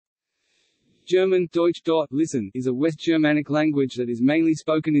German Deutsch dort listen is a West Germanic language that is mainly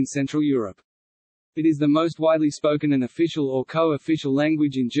spoken in Central Europe. It is the most widely spoken and official or co-official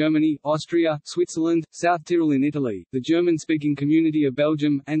language in Germany, Austria, Switzerland, South Tyrol in Italy, the German-speaking community of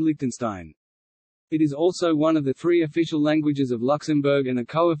Belgium, and Liechtenstein. It is also one of the three official languages of Luxembourg and a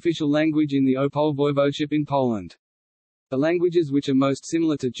co-official language in the Opole voivodeship in Poland. The languages which are most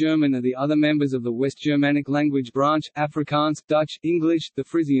similar to German are the other members of the West Germanic language branch, Afrikaans, Dutch, English, the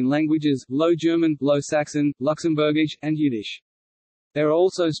Frisian languages, Low German, Low Saxon, Luxembourgish, and Yiddish. There are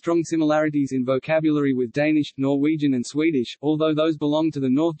also strong similarities in vocabulary with Danish, Norwegian and Swedish, although those belong to the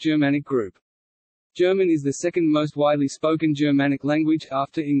North Germanic group. German is the second most widely spoken Germanic language,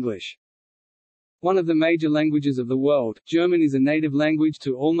 after English. One of the major languages of the world, German is a native language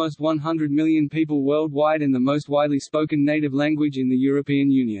to almost 100 million people worldwide and the most widely spoken native language in the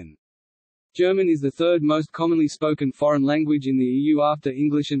European Union. German is the third most commonly spoken foreign language in the EU after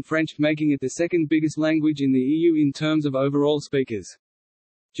English and French, making it the second biggest language in the EU in terms of overall speakers.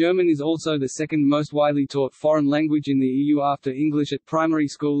 German is also the second most widely taught foreign language in the EU after English at primary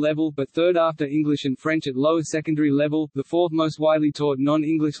school level, but third after English and French at lower secondary level, the fourth most widely taught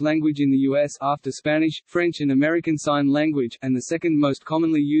non-English language in the US after Spanish, French and American Sign Language, and the second most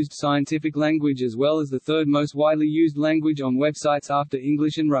commonly used scientific language as well as the third most widely used language on websites after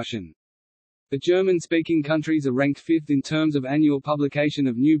English and Russian. The German-speaking countries are ranked fifth in terms of annual publication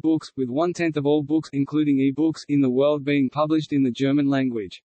of new books, with 1/10 of all books including e-books in the world being published in the German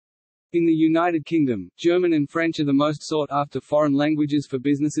language. In the United Kingdom, German and French are the most sought-after foreign languages for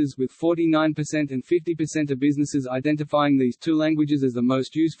businesses, with 49% and 50% of businesses identifying these two languages as the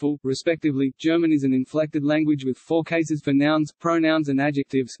most useful, respectively. German is an inflected language with 4 cases for nouns, pronouns and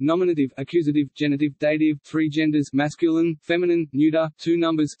adjectives: nominative, accusative, genitive, dative, 3 genders, masculine, feminine, neuter, 2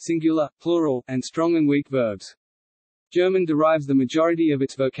 numbers, singular, plural, and strong and weak verbs. German derives the majority of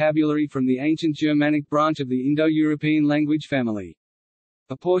its vocabulary from the ancient Germanic branch of the Indo-European language family.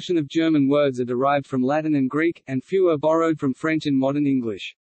 A portion of German words are derived from Latin and Greek, and few are borrowed from French and modern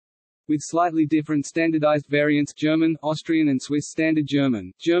English. With slightly different standardized variants, German, Austrian and Swiss Standard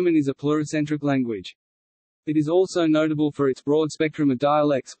German, German is a pluricentric language. It is also notable for its broad spectrum of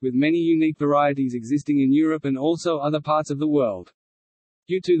dialects, with many unique varieties existing in Europe and also other parts of the world.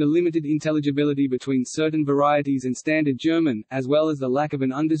 Due to the limited intelligibility between certain varieties and Standard German, as well as the lack of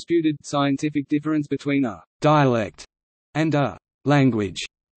an undisputed, scientific difference between a dialect and a language,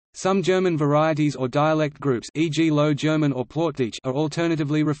 some German varieties or dialect groups, e.g. Low German or Plattdeutsch, are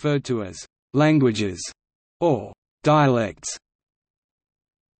alternatively referred to as languages or dialects.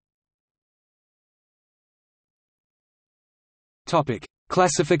 Topic: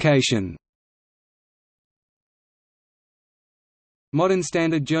 Classification. Modern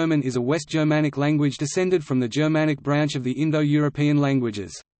Standard German is a West Germanic language descended from the Germanic branch of the Indo-European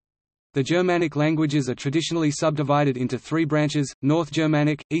languages. The Germanic languages are traditionally subdivided into 3 branches: North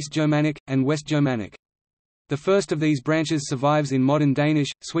Germanic, East Germanic, and West Germanic. The first of these branches survives in modern Danish,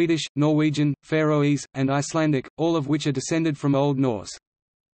 Swedish, Norwegian, Faroese, and Icelandic, all of which are descended from Old Norse.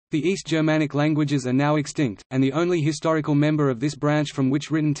 The East Germanic languages are now extinct, and the only historical member of this branch from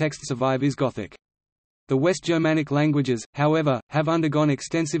which written texts survive is Gothic. The West Germanic languages, however, have undergone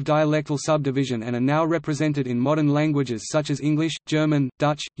extensive dialectal subdivision and are now represented in modern languages such as English, German,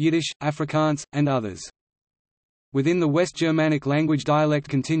 Dutch, Yiddish, Afrikaans, and others. Within the West Germanic language dialect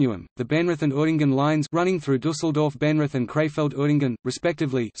continuum, the Benrath and Uerdingen lines running through Düsseldorf-Benrath and Krefeld-Uerdingen,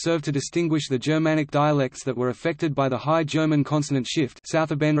 respectively, serve to distinguish the Germanic dialects that were affected by the High German consonant shift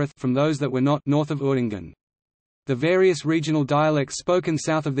south of Benrath from those that were not north of Uerdingen. The various regional dialects spoken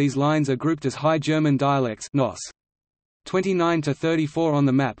south of these lines are grouped as High German dialects (NOS). 29 to 34 on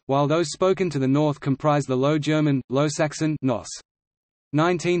the map, while those spoken to the north comprise the Low German, Low Saxon (NOS).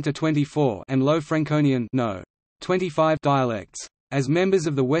 19 to 24 and Low Franconian (No). 25 dialects. As members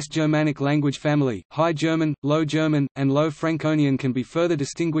of the West Germanic language family, High German, Low German, and Low Franconian can be further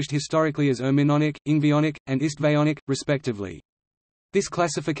distinguished historically as Erminonic, Ingvionic, and Istvaonic, respectively. This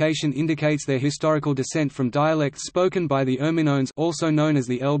classification indicates their historical descent from dialects spoken by the Erminones, also known as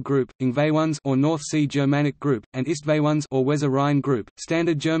the Elbe group, Ingvaeones or North Sea Germanic group, and Istvaeones or Weser Rhine group.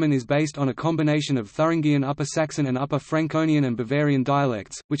 Standard German is based on a combination of Thuringian Upper Saxon and Upper Franconian and Bavarian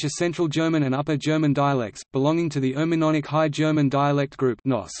dialects, which are Central German and Upper German dialects, belonging to the Erminonic High German dialect group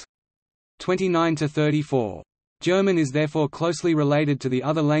 (NOS). 29 to 34. German is therefore closely related to the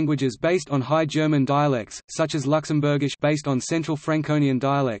other languages based on High German dialects, such as Luxembourgish based on Central Franconian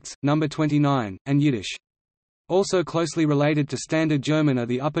dialects, number 29, and Yiddish. Also closely related to Standard German are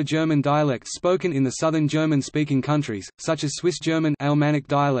the Upper German dialects spoken in the southern German-speaking countries, such as Swiss German Alemannic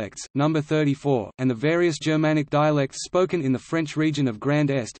dialects, number 34, and the various Germanic dialects spoken in the French region of Grand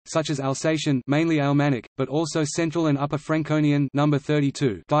Est, such as Alsatian mainly Alemannic, but also Central and Upper Franconian number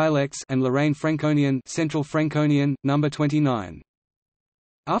 32 dialects and Lorraine Franconian Central Franconian, number 29.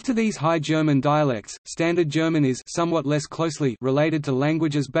 After these High German dialects, Standard German is somewhat less closely related to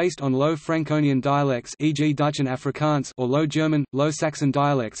languages based on Low Franconian dialects, e.g. Dutch and Afrikaans, or Low German, Low Saxon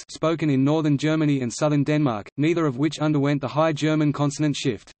dialects spoken in northern Germany and southern Denmark, neither of which underwent the High German consonant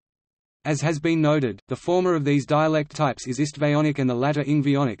shift. As has been noted, the former of these dialect types is Istvaonic and the latter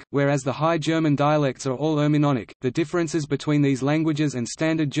Ingvaeonic, whereas the High German dialects are all Erminonic. The differences between these languages and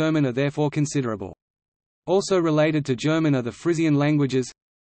Standard German are therefore considerable. Also related to German are the Frisian languages,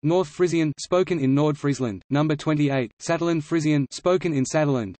 North Frisian spoken in Nordfriesland, number 28, Satterland Frisian spoken in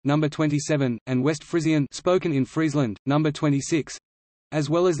Saterland, number 27, and West Frisian spoken in Friesland, number 26, as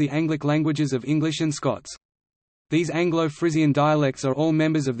well as the Anglic languages of English and Scots. These Anglo-Frisian dialects are all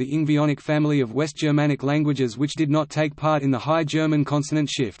members of the Ingvaeonic family of West Germanic languages which did not take part in the High German consonant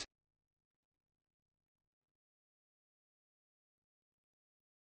shift.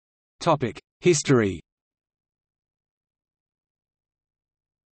 Topic: History.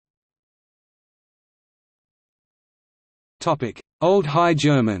 Old High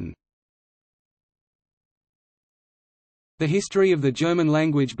German. The history of the German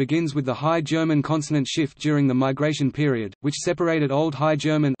language begins with the High German consonant shift during the migration period, which separated Old High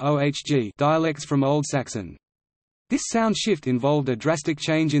German dialects from Old Saxon. This sound shift involved a drastic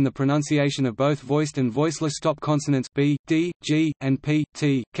change in the pronunciation of both voiced and voiceless stop consonants b, d, g, and p,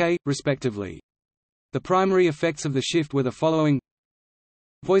 t, k, respectively. The primary effects of the shift were the following.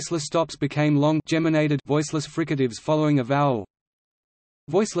 Voiceless stops became long geminated voiceless fricatives following a vowel.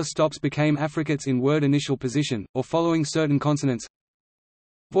 Voiceless stops became affricates in word initial position, or following certain consonants.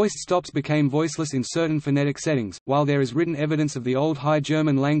 Voiced stops became voiceless in certain phonetic settings. While there is written evidence of the Old High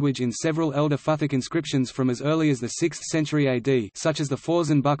German language in several elder Futhik inscriptions from as early as the 6th century AD, such as the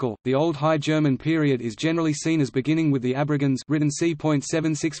Forsenbuckel, the Old High German period is generally seen as beginning with the Abrigans, written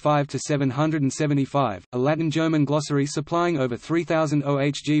c.765 to 775, a Latin-German glossary supplying over 3,000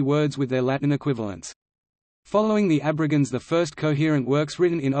 OHG words with their Latin equivalents. Following the Abrigans, the first coherent works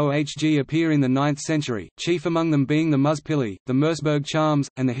written in OHG appear in the 9th century, chief among them being the Muspili, the Merseburg Charms,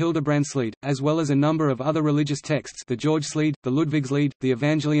 and the Hildebrandslied, as well as a number of other religious texts, the Georgeslied, the Ludwigslied, the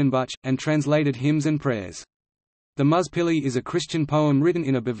Evangelienbuch, and translated hymns and prayers. The Muspili is a Christian poem written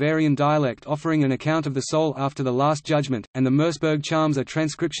in a Bavarian dialect offering an account of the soul after the Last Judgment, and the Merseburg Charms are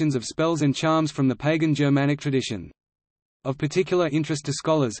transcriptions of spells and charms from the pagan Germanic tradition. Of particular interest to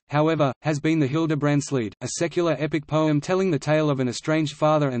scholars, however, has been the Hildebrandslied, a secular epic poem telling the tale of an estranged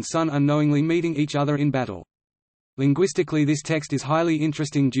father and son unknowingly meeting each other in battle. Linguistically, this text is highly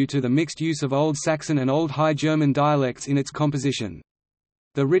interesting due to the mixed use of Old Saxon and Old High German dialects in its composition.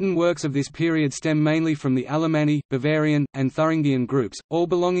 The written works of this period stem mainly from the Alemanni, Bavarian, and Thuringian groups, all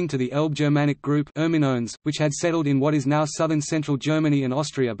belonging to the Elbe Germanic group Erminones, which had settled in what is now southern central Germany and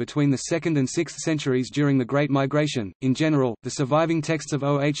Austria between the 2nd and 6th centuries during the Great Migration. In general, the surviving texts of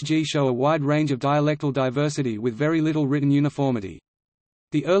OHG show a wide range of dialectal diversity with very little written uniformity.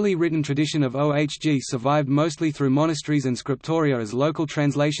 The early written tradition of OHG survived mostly through monasteries and scriptoria as local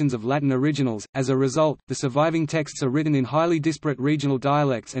translations of Latin originals. As a result, the surviving texts are written in highly disparate regional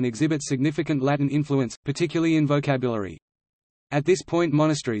dialects and exhibit significant Latin influence, particularly in vocabulary. At this point,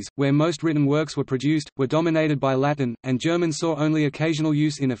 monasteries, where most written works were produced, were dominated by Latin, and German saw only occasional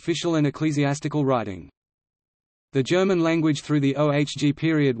use in official and ecclesiastical writing. The German language through the OHG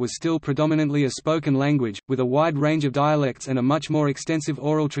period was still predominantly a spoken language, with a wide range of dialects and a much more extensive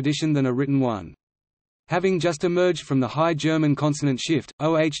oral tradition than a written one. Having just emerged from the High German consonant shift,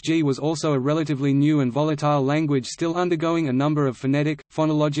 OHG was also a relatively new and volatile language still undergoing a number of phonetic,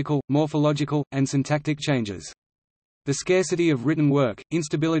 phonological, morphological, and syntactic changes. The scarcity of written work,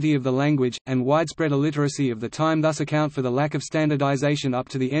 instability of the language, and widespread illiteracy of the time thus account for the lack of standardization up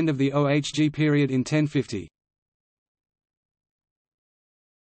to the end of the OHG period in 1050.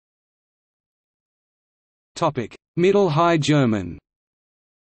 Middle High German.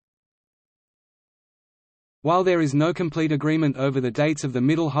 While there is no complete agreement over the dates of the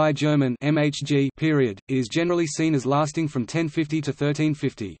Middle High German (MHG) period, it is generally seen as lasting from 1050 to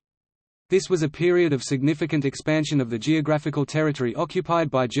 1350. This was a period of significant expansion of the geographical territory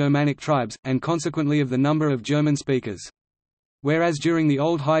occupied by Germanic tribes, and consequently of the number of German speakers. Whereas during the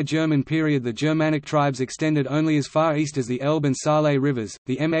Old High German period the Germanic tribes extended only as far east as the Elbe and Saale rivers,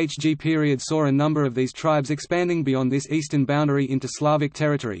 the MHG period saw a number of these tribes expanding beyond this eastern boundary into Slavic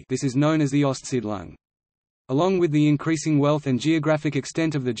territory. This is known as the Ostsiedlung. Along with the increasing wealth and geographic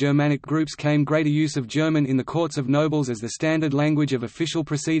extent of the Germanic groups came greater use of German in the courts of nobles as the standard language of official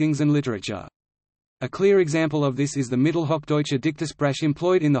proceedings and literature. A clear example of this is the Mittelhochdeutsche Dichtersprache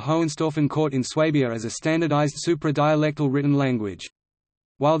employed in the Hohenstaufen court in Swabia as a standardized supra-dialectal written language.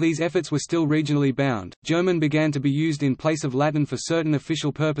 While these efforts were still regionally bound, German began to be used in place of Latin for certain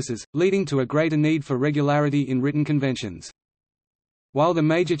official purposes, leading to a greater need for regularity in written conventions. While the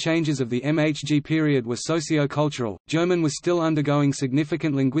major changes of the MHG period were socio-cultural, German was still undergoing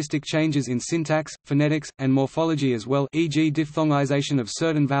significant linguistic changes in syntax, phonetics, and morphology as well, e.g. diphthongization of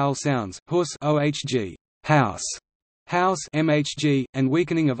certain vowel sounds, hus ohg, house, house MHG, and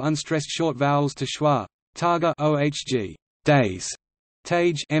weakening of unstressed short vowels to schwa, tage ohg, days,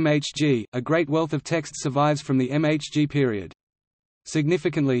 tage MHG. A great wealth of text survives from the MHG period.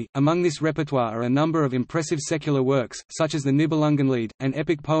 Significantly, among this repertoire are a number of impressive secular works, such as the Nibelungenlied, an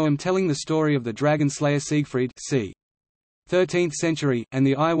epic poem telling the story of the dragon slayer Siegfried c. 13th century, and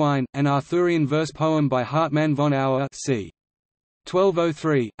the Eiwine, an Arthurian verse poem by Hartmann von Auer c.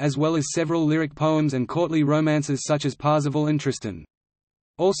 1203, as well as several lyric poems and courtly romances such as Parzival and Tristan.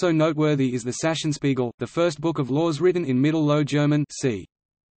 Also noteworthy is the Sachsenspiegel, the first book of laws written in Middle Low German c.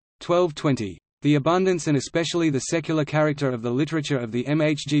 1220. The abundance and especially the secular character of the literature of the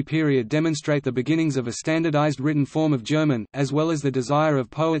MHG period demonstrate the beginnings of a standardized written form of German, as well as the desire of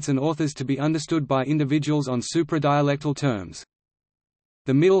poets and authors to be understood by individuals on supra-dialectal terms.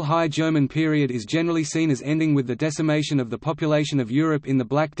 The Middle High German period is generally seen as ending with the decimation of the population of Europe in the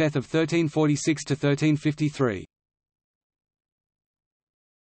Black Death of 1346 to 1353.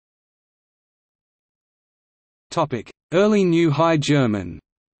 Early New High German.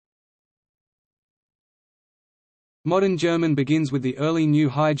 Modern German begins with the Early New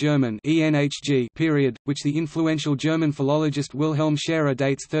High German (ENHG) period, which the influential German philologist Wilhelm Scherer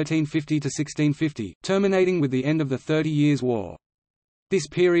dates 1350 to 1650, terminating with the end of the 30 Years' War. This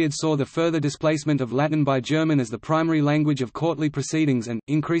period saw the further displacement of Latin by German as the primary language of courtly proceedings and,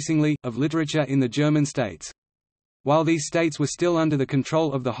 increasingly, of literature in the German states. While these states were still under the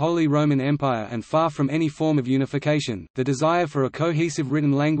control of the Holy Roman Empire and far from any form of unification, the desire for a cohesive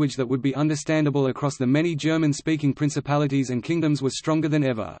written language that would be understandable across the many German-speaking principalities and kingdoms was stronger than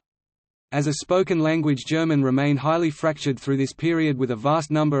ever. As a spoken language, German remained highly fractured through this period, with a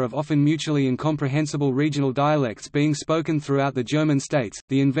vast number of often mutually incomprehensible regional dialects being spoken throughout the German states.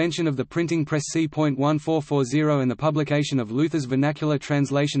 The invention of the printing press c.1440 and the publication of Luther's vernacular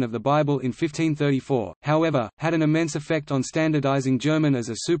translation of the Bible in 1534, however, had an immense effect on standardizing German as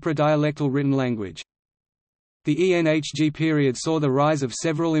a supra-dialectal written language. The ENHG period saw the rise of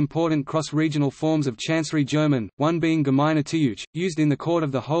several important cross-regional forms of Chancery German, one being Gemeine Teuch, used in the court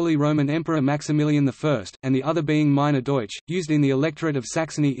of the Holy Roman Emperor Maximilian I, and the other being Meine Deutsch, used in the electorate of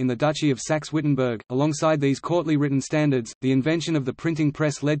Saxony in the Duchy of Saxe-Wittenberg. Alongside these courtly written standards, the invention of the printing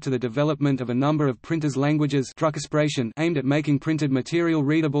press led to the development of a number of printers' languages aimed at making printed material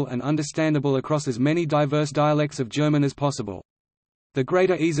readable and understandable across as many diverse dialects of German as possible. The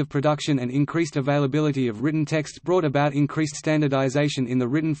greater ease of production and increased availability of written texts brought about increased standardization in the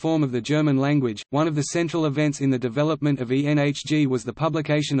written form of the German language. One of the central events in the development of ENHG was the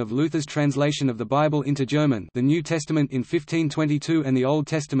publication of Luther's translation of the Bible into German, the New Testament in 1522 and the Old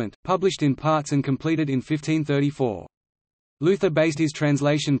Testament, published in parts and completed in 1534. Luther based his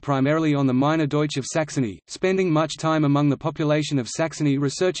translation primarily on the Meine Deutsch of Saxony, spending much time among the population of Saxony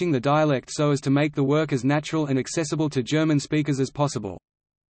researching the dialect so as to make the work as natural and accessible to German speakers as possible.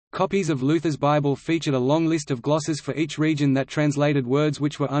 Copies of Luther's Bible featured a long list of glosses for each region that translated words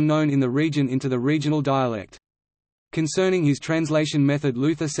which were unknown in the region into the regional dialect. Concerning his translation method,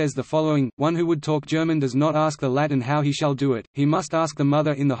 Luther says the following: "One who would talk German does not ask the Latin how he shall do it, he must ask the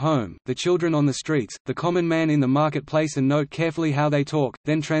mother in the home, the children on the streets, the common man in the marketplace, and note carefully how they talk,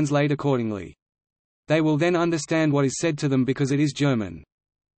 then translate accordingly. They will then understand what is said to them because it is German.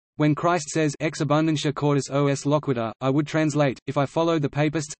 When Christ says, Ex abundantia cordis os loquitur, I would translate, if I followed the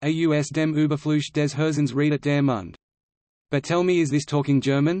papists, aus dem Überfluss des Herzens redet der Mund. But tell me, is this talking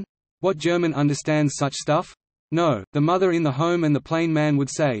German? What German understands such stuff? No, the mother in the home and the plain man would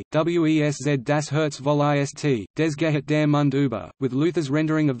say, Wesz das Herz voll ist, des geht der Mund über." With Luther's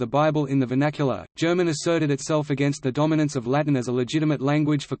rendering of the Bible in the vernacular, German asserted itself against the dominance of Latin as a legitimate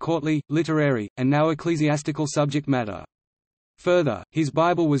language for courtly, literary, and now ecclesiastical subject matter. Further, his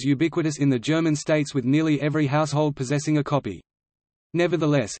Bible was ubiquitous in the German states, with nearly every household possessing a copy.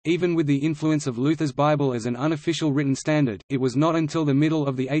 Nevertheless, even with the influence of Luther's Bible as an unofficial written standard, it was not until the middle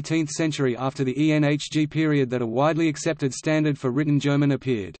of the 18th century, after the ENHG period, that a widely accepted standard for written German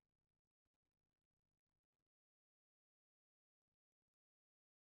appeared.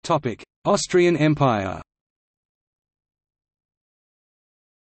 Austrian Empire.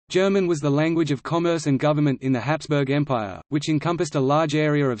 German was the language of commerce and government in the Habsburg Empire, which encompassed a large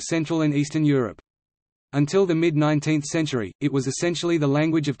area of Central and Eastern Europe. Until the mid-19th century, it was essentially the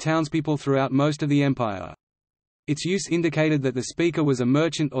language of townspeople throughout most of the empire. Its use indicated that the speaker was a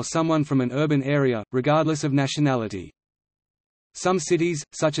merchant or someone from an urban area, regardless of nationality. Some cities,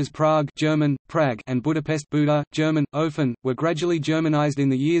 such as Prague German, Prague and Budapest Buda, German, Ofen, were gradually Germanized in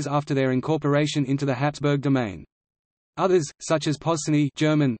the years after their incorporation into the Habsburg domain. Others, such as Pozsony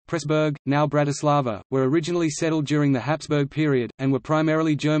German, Pressburg, now Bratislava, were originally settled during the Habsburg period, and were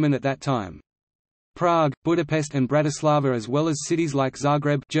primarily German at that time. Prague, Budapest and Bratislava as well as cities like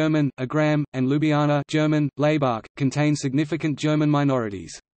Zagreb German, Agram, and Ljubljana German, Laibach, contain significant German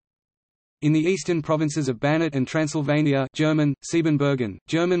minorities. In the eastern provinces of Banat and Transylvania German, Siebenbürgen,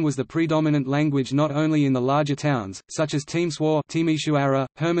 German was the predominant language not only in the larger towns, such as Timișoara,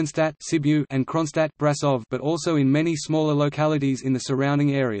 Hermannstadt Sibiu, and Kronstadt Brasov, but also in many smaller localities in the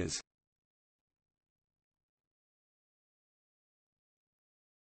surrounding areas.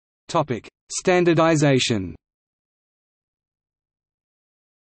 Standardization.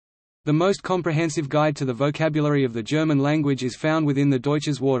 The most comprehensive guide to the vocabulary of the German language is found within the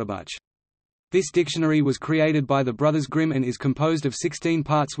Deutsches Wörterbuch. This dictionary was created by the Brothers Grimm and is composed of 16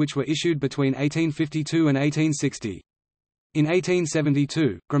 parts which were issued between 1852 and 1860. In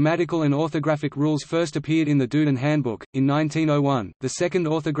 1872, grammatical and orthographic rules first appeared in the Duden Handbuch. In 1901, the Second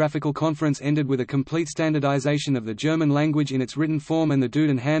Orthographical Conference ended with a complete standardization of the German language in its written form, and the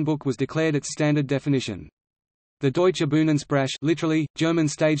Duden Handbuch was declared its standard definition. The Deutsche Bühnensprache, literally, German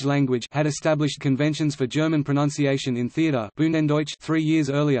stage language, had established conventions for German pronunciation in theatre Bühnendeutsch 3 years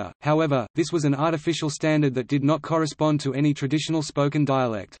earlier, however, this was an artificial standard that did not correspond to any traditional spoken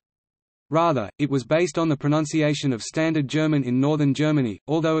dialect. Rather, it was based on the pronunciation of Standard German in northern Germany,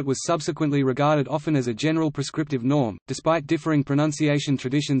 although it was subsequently regarded often as a general prescriptive norm, despite differing pronunciation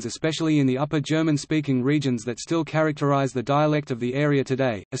traditions especially in the upper German-speaking regions that still characterize the dialect of the area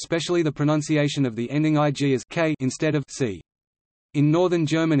today, especially the pronunciation of the ending ig as k instead of c. In northern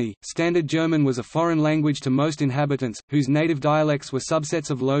Germany, Standard German was a foreign language to most inhabitants, whose native dialects were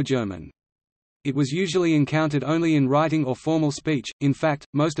subsets of Low German. It was usually encountered only in writing or formal speech. In fact,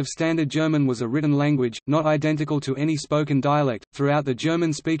 most of Standard German was a written language, not identical to any spoken dialect, throughout the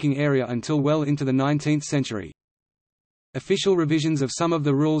German-speaking area until well into the 19th century. Official revisions of some of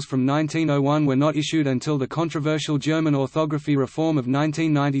the rules from 1901 were not issued until the controversial German orthography reform of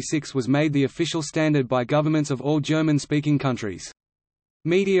 1996 was made the official standard by governments of all German-speaking countries.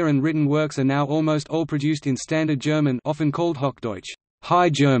 Media and written works are now almost all produced in Standard German, often called Hochdeutsch, High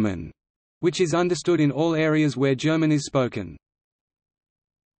German, which is understood in all areas where German is spoken.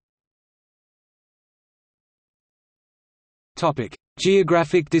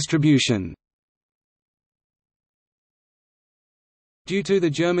 Geographic distribution. Due to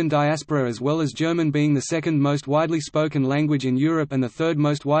the German diaspora as well as German being the second most widely spoken language in Europe and the third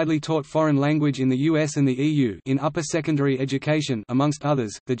most widely taught foreign language in the US and the EU in upper secondary education amongst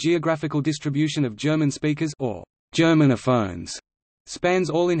others, the geographical distribution of German speakers or Germanophones spans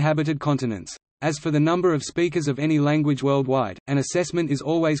all inhabited continents. As for the number of speakers of any language worldwide, an assessment is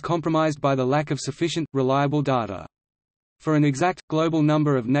always compromised by the lack of sufficient, reliable data. For an exact, global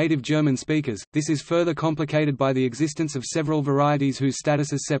number of native German speakers, this is further complicated by the existence of several varieties whose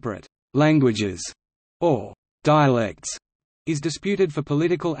status as separate languages or dialects is disputed for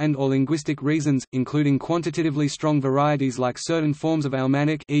political and/or linguistic reasons, including quantitatively strong varieties like certain forms of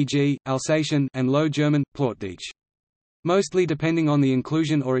Alemannic, e.g., Alsatian, and Low German, Plattdeutsch. Mostly depending on the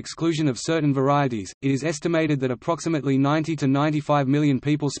inclusion or exclusion of certain varieties, it is estimated that approximately 90 to 95 million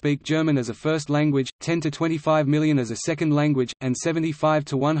people speak German as a first language, 10 to 25 million as a second language, and 75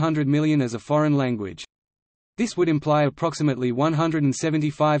 to 100 million as a foreign language. This would imply approximately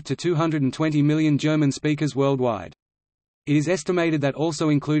 175 to 220 million German speakers worldwide. It is estimated that also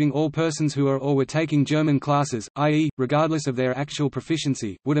including all persons who are or were taking German classes, i.e., regardless of their actual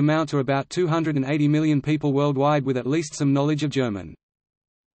proficiency, would amount to about 280 million people worldwide with at least some knowledge of German.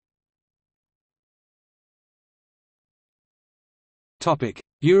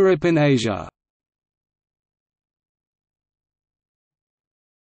 Europe and Asia.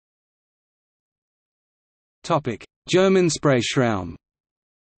 German Sprachraum.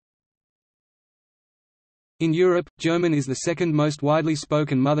 In Europe, German is the second most widely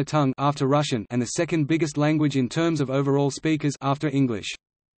spoken mother tongue after Russian and the second biggest language in terms of overall speakers after English.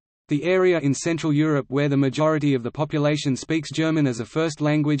 The area in Central Europe where the majority of the population speaks German as a first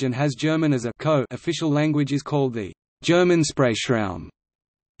language and has German as a co-official language is called the German Sprachraum.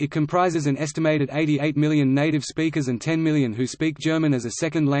 It comprises an estimated 88 million native speakers and 10 million who speak German as a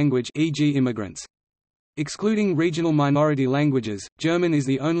second language, e.g. immigrants. Excluding regional minority languages, German is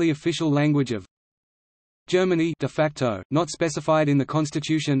the only official language of Germany de facto, not specified in the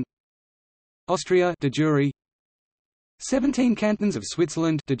constitution. Austria de jure. 17 cantons of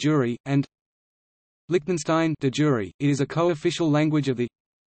Switzerland de jure, and Liechtenstein de jure. It is a co-official language of the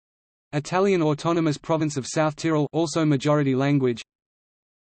Italian autonomous province of South Tyrol, also majority language.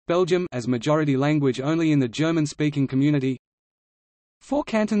 Belgium as majority language only in the German-speaking community. 4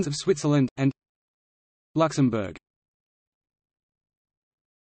 cantons of Switzerland, and Luxembourg.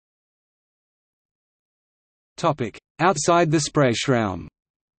 Outside the Sprachraum.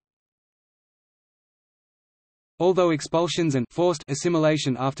 Although expulsions and forced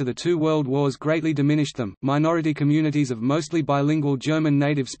assimilation after the two world wars greatly diminished them, minority communities of mostly bilingual German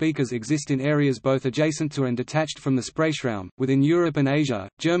native speakers exist in areas both adjacent to and detached from the Sprachraum. Within Europe and Asia,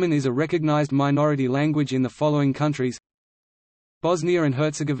 German is a recognized minority language in the following countries: Bosnia and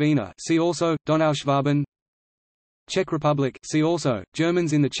Herzegovina, see also Donauschwaben. Czech Republic, see also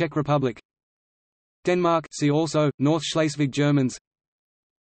Germans in the Czech Republic. Denmark, see also North Schleswig Germans.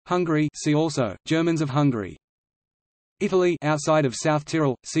 Hungary, see also Germans of Hungary. Italy outside of South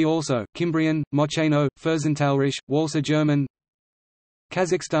Tyrol, see also Cimbrian, Moceno, Fürstentalrisch, Walser German.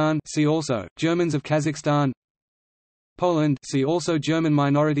 Kazakhstan, see also Germans of Kazakhstan. Poland, see also German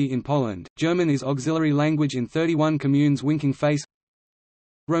minority in Poland. German is auxiliary language in 31 communes. Winking face.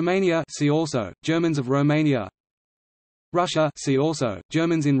 Romania, see also Germans of Romania. Russia, see also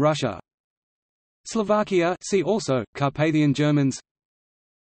Germans in Russia. Slovakia, see also Carpathian Germans.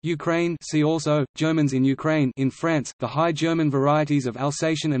 Ukraine, see also Germans in Ukraine. In France, the High German varieties of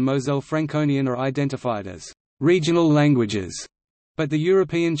Alsatian and Moselle Franconian are identified as regional languages, but the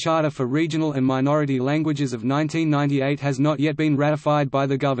European Charter for Regional and Minority Languages of 1998 has not yet been ratified by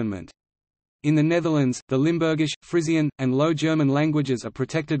the government. In the Netherlands, the Limburgish, Frisian, and Low German languages are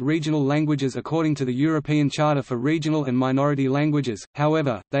protected regional languages according to the European Charter for Regional and Minority Languages,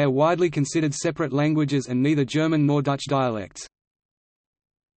 however, they are widely considered separate languages and neither German nor Dutch dialects.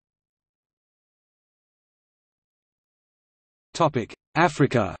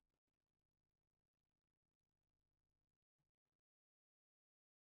 Africa.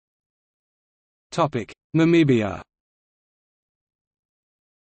 Namibia.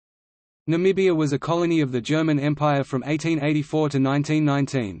 Namibia was a colony of the German Empire from 1884 to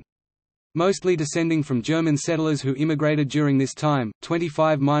 1919. Mostly descending from German settlers who immigrated during this time,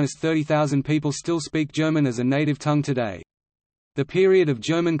 25–30,000 people still speak German as a native tongue today. The period of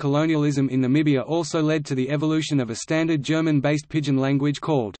German colonialism in Namibia also led to the evolution of a standard German-based pidgin language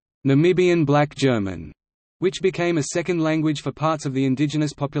called Namibian Black German, which became a second language for parts of the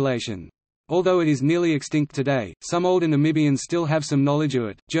indigenous population. Although it is nearly extinct today, some older Namibians still have some knowledge of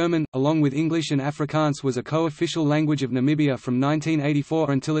it. German, along with English and Afrikaans, was a co-official language of Namibia from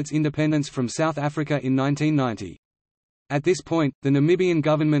 1984 until its independence from South Africa in 1990. At this point, the Namibian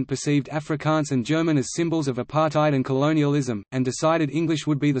government perceived Afrikaans and German as symbols of apartheid and colonialism, and decided English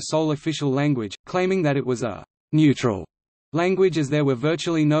would be the sole official language, claiming that it was a «neutral» language as there were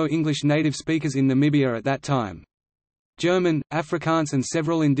virtually no English native speakers in Namibia at that time. German, Afrikaans and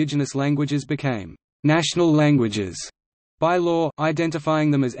several indigenous languages became «national languages» by law,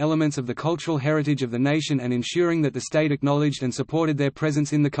 identifying them as elements of the cultural heritage of the nation and ensuring that the state acknowledged and supported their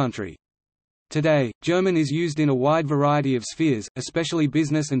presence in the country. Today, German is used in a wide variety of spheres, especially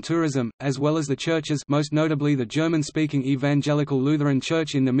business and tourism, as well as the churches, most notably the German-speaking Evangelical Lutheran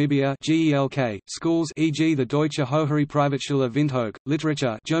Church in Namibia (GELK), schools e.g. the Deutsche Hochschule Privatschule Windhoek,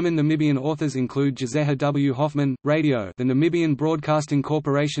 literature German Namibian authors include Gezeha W. Hoffmann, radio the Namibian Broadcasting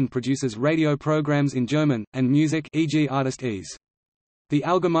Corporation produces radio programs in German, and music e.g. artist Ease. The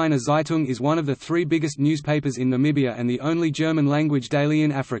Allgemeine Zeitung is one of the 3 biggest newspapers in Namibia and the only German-language daily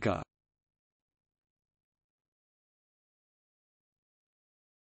in Africa.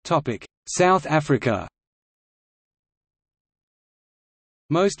 South Africa.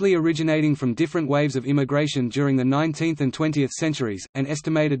 Mostly originating from different waves of immigration during the 19th and 20th centuries, an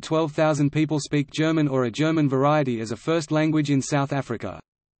estimated 12,000 people speak German or a German variety as a first language in South Africa.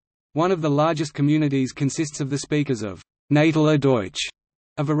 One of the largest communities consists of the speakers of Natale Deutsch,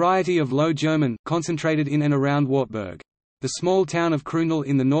 a variety of Low German, concentrated in and around Wartburg. The small town of Kroondal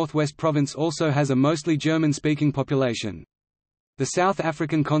in the Northwest Province also has a mostly German-speaking population. The South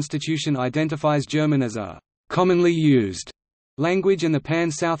African Constitution identifies German as a commonly used language and the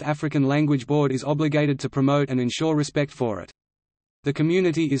Pan-South African Language Board is obligated to promote and ensure respect for it. The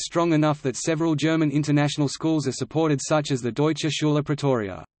community is strong enough that several German international schools are supported, such as the Deutsche Schule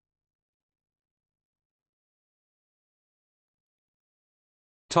Pretoria.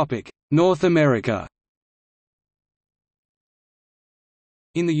 North America.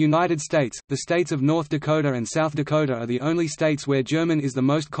 In the United States, the states of North Dakota and South Dakota are the only states where German is the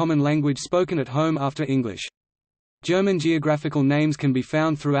most common language spoken at home after English. German geographical names can be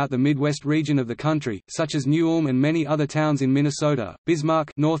found throughout the Midwest region of the country, such as New Ulm and many other towns in Minnesota,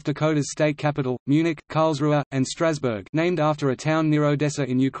 Bismarck, North Dakota's state capital, Munich, Karlsruhe, and Strasbourg, named after a town near Odessa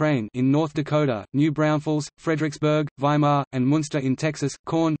in Ukraine, in North Dakota, New Braunfels, Fredericksburg, Weimar, and Munster in Texas,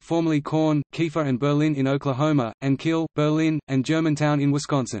 Korn, formerly Korn, Kiefer and Berlin in Oklahoma, and Kiel, Berlin, and Germantown in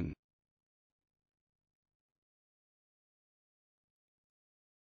Wisconsin.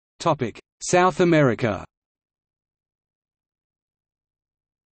 Topic: South America.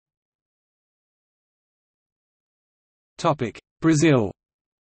 Brazil.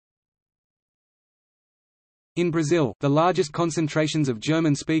 In Brazil, the largest concentrations of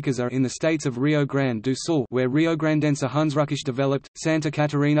German speakers are in the states of Rio Grande do Sul, where Rio-Grandense Hunsrückisch developed, Santa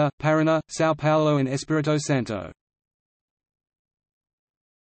Catarina, Paraná, São Paulo and Espírito Santo.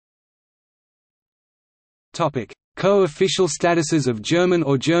 Co-official statuses of German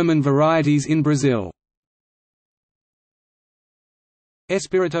or German varieties in Brazil.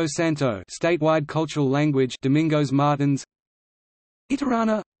 Espírito Santo, statewide cultural language, Domingos Martins.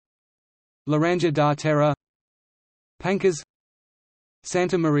 Itarana, Laranja da Terra, Pancas,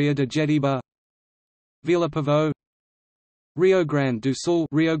 Santa Maria de Jetibá, Vila Pavão. Rio Grande do Sul,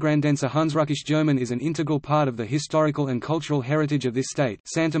 Rio-Grandense Hunsrückisch German is an integral part of the historical and cultural heritage of this state.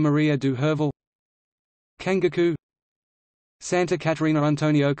 Santa Maria do Herval, Cangaçu, Santa Catarina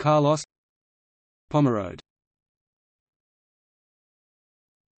Antonio Carlos, Pomerode.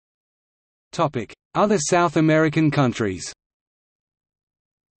 Other South American countries.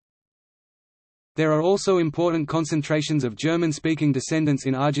 There are also important concentrations of German-speaking descendants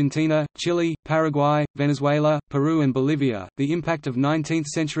in Argentina, Chile, Paraguay, Venezuela, Peru and Bolivia. The impact of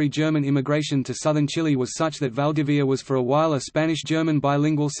 19th-century German immigration to southern Chile was such that Valdivia was for a while a Spanish-German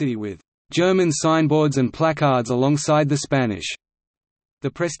bilingual city with German signboards and placards alongside the Spanish.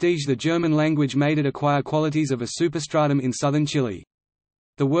 The prestige the German language made it acquire qualities of a superstratum in southern Chile.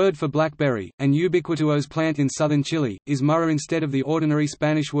 The word for blackberry, an ubiquitous plant in southern Chile, is mora instead of the ordinary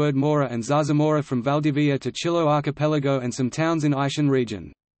Spanish word mora and zarzamora. From Valdivia to Chiloé archipelago and some towns in Aishan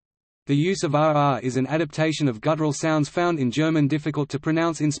region. The use of RR is an adaptation of guttural sounds found in German difficult to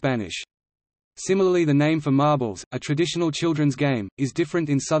pronounce in Spanish. Similarly, the name for marbles, a traditional children's game, is different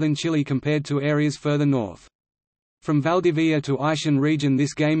in southern Chile compared to areas further north. From Valdivia to Aishan region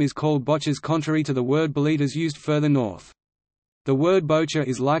this game is called bocces, contrary to the word bolitas used further north. The word bocha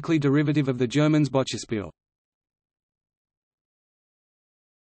is likely derivative of the German's Boccespiel.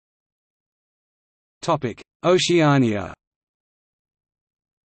 Oceania.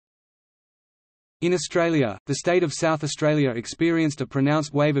 In Australia, the state of South Australia experienced a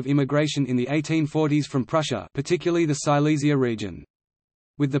pronounced wave of immigration in the 1840s from Prussia, particularly the Silesia region.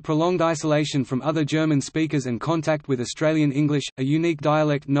 With the prolonged isolation from other German speakers and contact with Australian English, a unique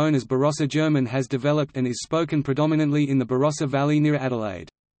dialect known as Barossa German has developed and is spoken predominantly in the Barossa Valley near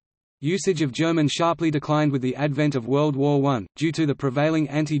Adelaide. Usage of German sharply declined with the advent of World War I, due to the prevailing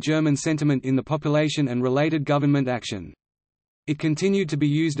anti-German sentiment in the population and related government action. It continued to be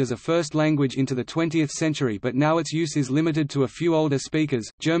used as a first language into the 20th century, but now its use is limited to a few older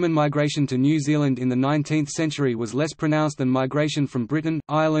speakers. German migration to New Zealand in the 19th century was less pronounced than migration from Britain,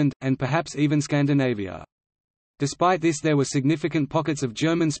 Ireland, and perhaps even Scandinavia. Despite this, there were significant pockets of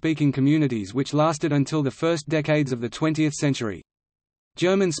German-speaking communities which lasted until the first decades of the 20th century.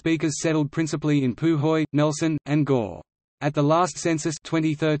 German speakers settled principally in Puhoi, Nelson, and Gore. At the last census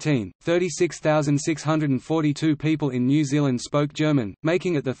 2013, 36,642 people in New Zealand spoke German,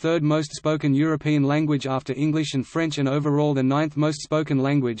 making it the third most spoken European language after English and French and overall the ninth most spoken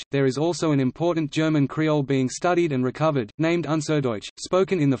language. There is also an important German Creole being studied and recovered, named Unserdeutsch,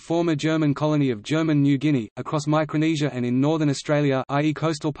 spoken in the former German colony of German New Guinea, across Micronesia and in northern Australia, i.e.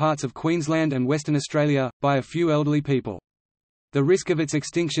 coastal parts of Queensland and Western Australia, by a few elderly people. The risk of its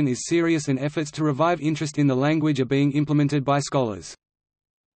extinction is serious and efforts to revive interest in the language are being implemented by scholars.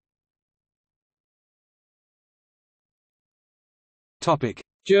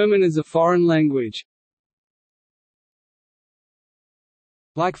 German as a foreign language.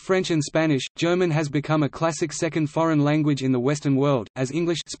 Like French and Spanish, German has become a classic second foreign language in the Western world, as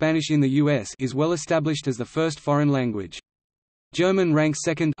English Spanish in the US is well established as the first foreign language. German ranks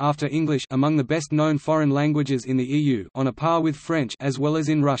second after English among the best-known foreign languages in the EU, on a par with French as well as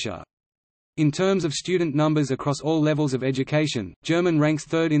in Russia. In terms of student numbers across all levels of education, German ranks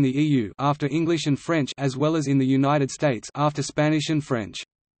third in the EU after English and French as well as in the United States after Spanish and French.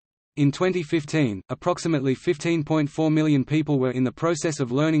 In 2015, approximately 15.4 million people were in the process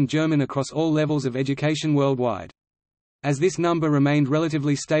of learning German across all levels of education worldwide. As this number remained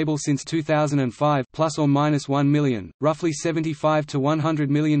relatively stable since 2005, plus or minus 1 million, roughly 75 to 100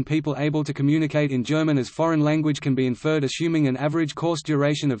 million people able to communicate in German as foreign language can be inferred, assuming an average course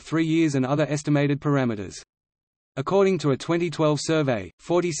duration of 3 years and other estimated parameters. According to a 2012 survey,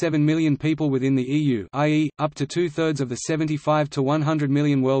 47 million people within the EU, i.e., up to two-thirds of the 75 to 100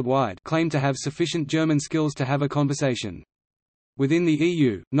 million worldwide, claim to have sufficient German skills to have a conversation. Within the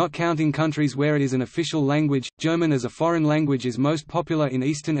EU, not counting countries where it is an official language, German as a foreign language is most popular in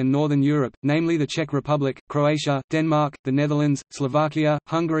Eastern and Northern Europe, namely the Czech Republic, Croatia, Denmark, the Netherlands, Slovakia,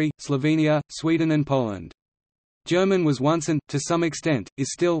 Hungary, Slovenia, Sweden and Poland. German was once and, to some extent,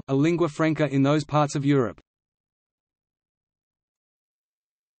 is still, a lingua franca in those parts of Europe.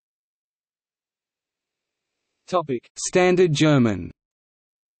 Standard German.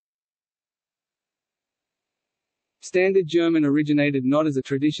 Standard German originated not as a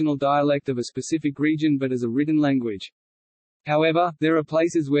traditional dialect of a specific region but as a written language. However, there are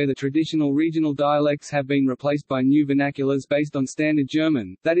places where the traditional regional dialects have been replaced by new vernaculars based on Standard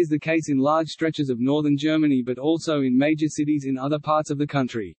German. That is the case in large stretches of northern Germany but also in major cities in other parts of the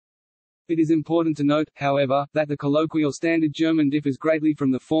country. It is important to note, however, that the colloquial Standard German differs greatly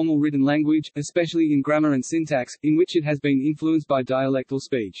from the formal written language, especially in grammar and syntax, in which it has been influenced by dialectal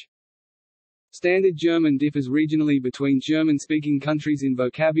speech. Standard German differs regionally between German-speaking countries in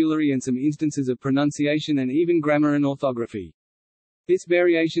vocabulary and some instances of pronunciation and even grammar and orthography. This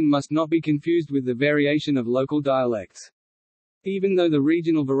variation must not be confused with the variation of local dialects. Even though the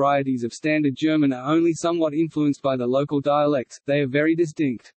regional varieties of Standard German are only somewhat influenced by the local dialects, they are very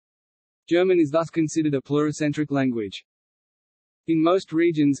distinct. German is thus considered a pluricentric language. In most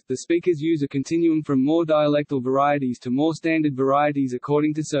regions, the speakers use a continuum from more dialectal varieties to more standard varieties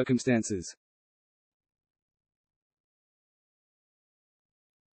according to circumstances.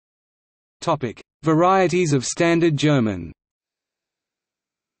 Topic: Varieties of Standard German.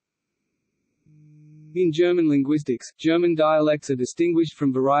 In German linguistics, German dialects are distinguished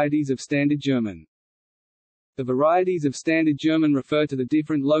from varieties of Standard German. The varieties of Standard German refer to the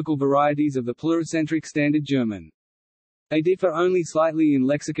different local varieties of the pluricentric Standard German. They differ only slightly in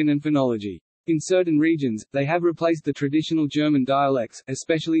lexicon and phonology. In certain regions, they have replaced the traditional German dialects,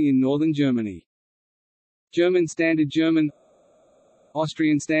 especially in northern Germany. German Standard German,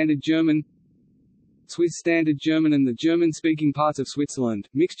 Austrian Standard German, Swiss Standard German and the German-speaking parts of Switzerland.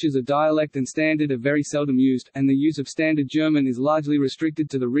 Mixtures of dialect and standard are very seldom used, and the use of Standard German is largely restricted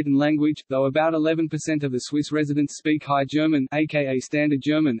to the written language, though about 11% of the Swiss residents speak High German, aka Standard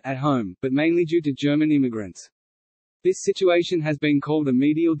German, at home, but mainly due to German immigrants. This situation has been called a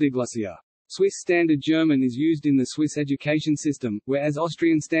medial diglossia. Swiss Standard German is used in the Swiss education system, whereas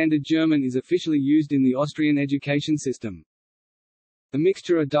Austrian Standard German is officially used in the Austrian education system. The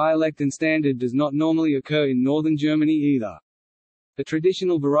mixture of dialect and standard does not normally occur in northern Germany either. The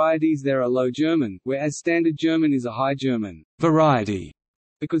traditional varieties there are Low German, whereas Standard German is a High German variety.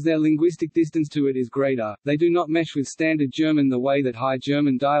 Because their linguistic distance to it is greater, they do not mesh with Standard German the way that High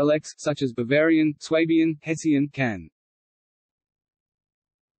German dialects, such as Bavarian, Swabian, Hessian, can.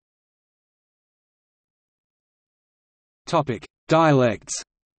 Topic: Dialects.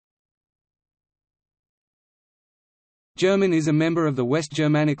 German is a member of the West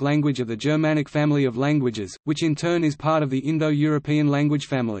Germanic language of the Germanic family of languages, which in turn is part of the Indo-European language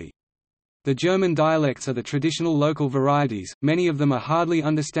family. The German dialects are the traditional local varieties, many of them are hardly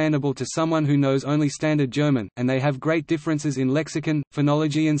understandable to someone who knows only Standard German, and they have great differences in lexicon,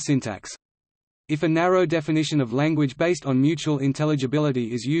 phonology and syntax. If a narrow definition of language based on mutual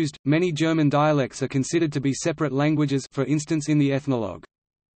intelligibility is used, many German dialects are considered to be separate languages, for instance in the ethnologue.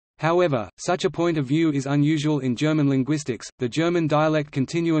 However, such a point of view is unusual in German linguistics. The German dialect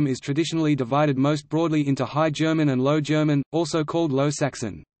continuum is traditionally divided most broadly into High German and Low German, also called Low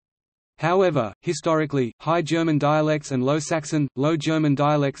Saxon. However, historically, High German dialects and Low Saxon, Low German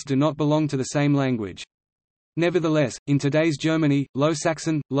dialects do not belong to the same language. Nevertheless, in today's Germany, Low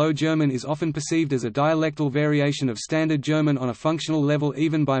Saxon, Low German is often perceived as a dialectal variation of Standard German on a functional level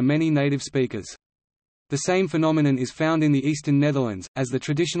even by many native speakers. The same phenomenon is found in the Eastern Netherlands, as the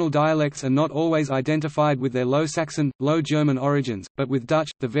traditional dialects are not always identified with their Low Saxon, Low German origins, but with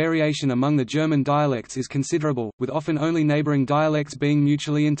Dutch, the variation among the German dialects is considerable, with often only neighbouring dialects being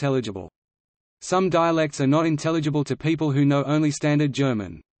mutually intelligible. Some dialects are not intelligible to people who know only Standard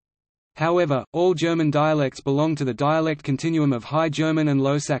German. However, all German dialects belong to the dialect continuum of High German and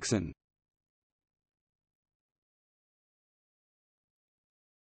Low Saxon.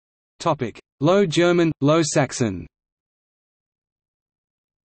 Low German, Low Saxon.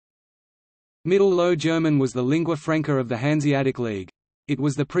 Middle Low German was the lingua franca of the Hanseatic League. It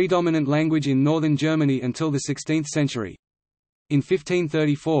was the predominant language in northern Germany until the 16th century. In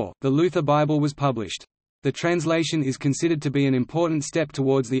 1534, the Luther Bible was published. The translation is considered to be an important step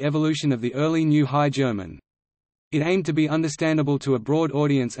towards the evolution of the early New High German. It aimed to be understandable to a broad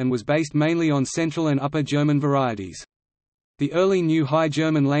audience and was based mainly on Central and Upper German varieties. The early New High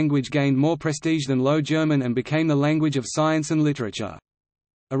German language gained more prestige than Low German and became the language of science and literature.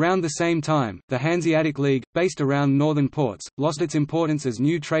 Around the same time, the Hanseatic League, based around northern ports, lost its importance as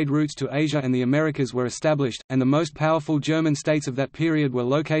new trade routes to Asia and the Americas were established, and the most powerful German states of that period were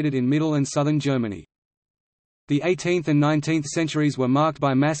located in middle and southern Germany. The 18th and 19th centuries were marked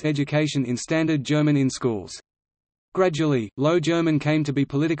by mass education in Standard German in schools. Gradually, Low German came to be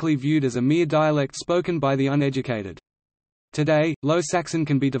politically viewed as a mere dialect spoken by the uneducated. Today, Low Saxon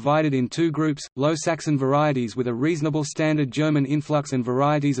can be divided in two groups, Low Saxon varieties with a reasonable Standard German influx and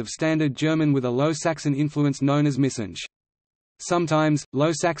varieties of Standard German with a Low Saxon influence known as Missensch. Sometimes,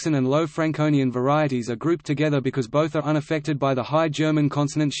 Low Saxon and Low Franconian varieties are grouped together because both are unaffected by the High German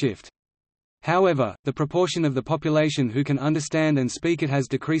consonant shift. However, the proportion of the population who can understand and speak it has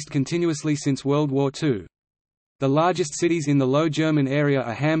decreased continuously since World War II. The largest cities in the Low German area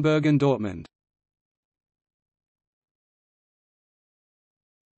are Hamburg and Dortmund.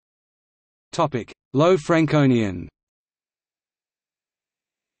 Low Franconian.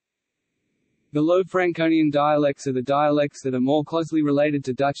 The Low Franconian dialects are the dialects that are more closely related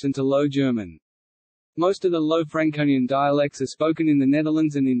to Dutch than to Low German. Most of the Low Franconian dialects are spoken in the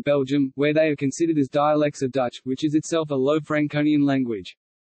Netherlands and in Belgium, where they are considered as dialects of Dutch, which is itself a Low Franconian language.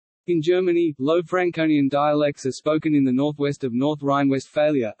 In Germany, Low Franconian dialects are spoken in the northwest of North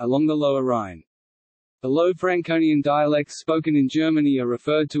Rhine-Westphalia, along the Lower Rhine. The Low Franconian dialects spoken in Germany are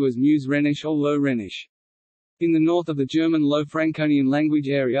referred to as Meuse-Rhenish or Low Rhenish. In the north of the German Low Franconian language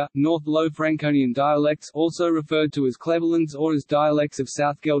area, North Low Franconian dialects, also referred to as Clevelands or as dialects of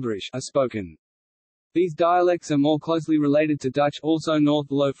South Gelderish, are spoken. These dialects are more closely related to Dutch, also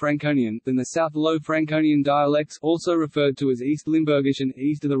North Low Franconian, than the South Low Franconian dialects, also referred to as East Limburgish and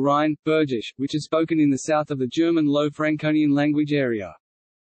east of the Rhine, Bergisch, which are spoken in the south of the German Low Franconian language area.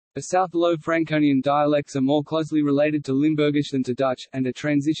 The South Low Franconian dialects are more closely related to Limburgish than to Dutch, and are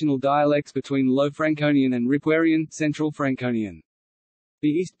transitional dialects between Low Franconian and Ripuarian, Central Franconian. The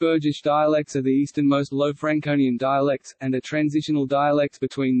East Bergisch dialects are the easternmost Low Franconian dialects, and are transitional dialects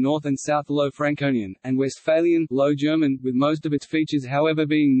between North and South Low Franconian, and Westphalian, Low German, with most of its features however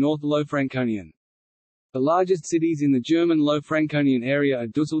being North Low Franconian. The largest cities in the German Low Franconian area are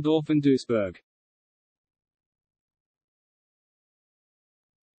Düsseldorf and Duisburg.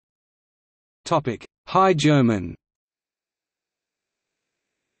 High German.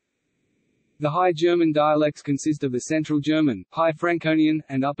 The High German dialects consist of the Central German, High Franconian,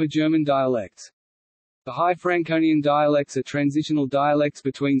 and Upper German dialects. The High Franconian dialects are transitional dialects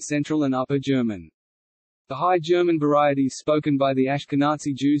between Central and Upper German. The High German varieties spoken by the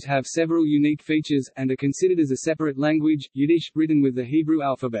Ashkenazi Jews have several unique features, and are considered as a separate language, Yiddish, written with the Hebrew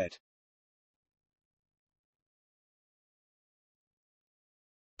alphabet.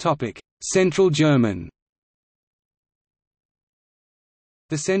 Central German.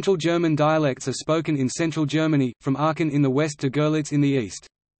 The Central German dialects are spoken in Central Germany, from Aachen in the west to Görlitz in the east.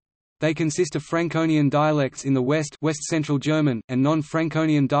 They consist of Franconian dialects in the west, West Central German, and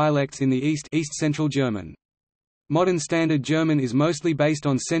non-Franconian dialects in the east, East Central German. Modern Standard German is mostly based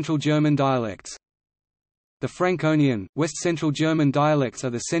on Central German dialects. The Franconian, West Central German dialects are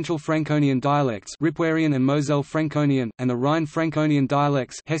the Central Franconian dialects, Ripuarian and Moselle Franconian, and the Rhine Franconian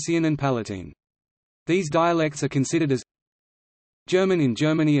dialects, Hessian and Palatine. These dialects are considered as German in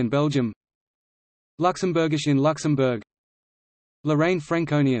Germany and Belgium, Luxembourgish in Luxembourg, Lorraine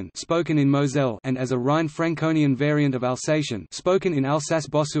Franconian spoken in Moselle and as a Rhine Franconian variant of Alsatian spoken in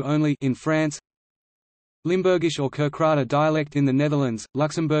Alsace-Bossou only in France, Limburgish or Kerkrade dialect in the Netherlands,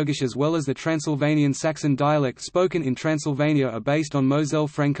 Luxembourgish as well as the Transylvanian Saxon dialect spoken in Transylvania are based on Moselle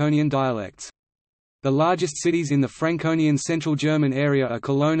Franconian dialects. The largest cities in the Franconian Central German area are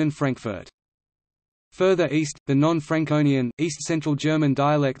Cologne and Frankfurt. Further east, the non-Franconian, East Central German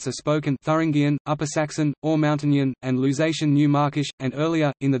dialects are spoken Thuringian, Upper Saxon, or Mountainian, and Lusatian New Markish, and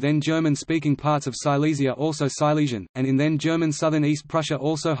earlier, in the then German-speaking parts of Silesia also Silesian, and in then German southern East Prussia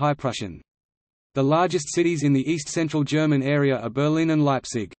also High Prussian. The largest cities in the East Central German area are Berlin and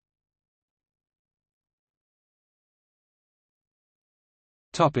Leipzig.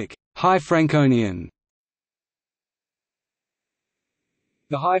 High Franconian.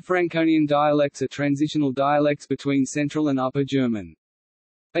 The High Franconian dialects are transitional dialects between Central and Upper German.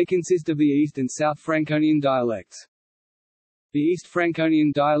 They consist of the East and South Franconian dialects. The East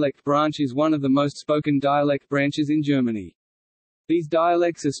Franconian dialect branch is one of the most spoken dialect branches in Germany. These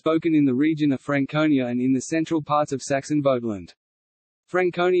dialects are spoken in the region of Franconia and in the central parts of Saxon Vogtland.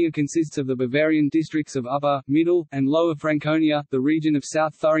 Franconia consists of the Bavarian districts of Upper, Middle, and Lower Franconia, the region of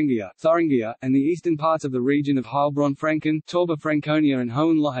South Thuringia, and the eastern parts of the region of Heilbronn-Franken, Torber Franconia and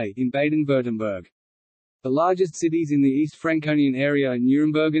Hohenlohe in Baden-Württemberg. The largest cities in the East Franconian area are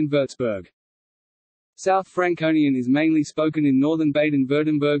Nuremberg and Würzburg. South Franconian is mainly spoken in northern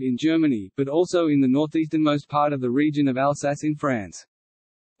Baden-Württemberg in Germany, but also in the northeasternmost part of the region of Alsace in France.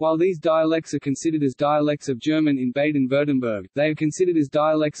 While these dialects are considered as dialects of German in Baden-Württemberg, they are considered as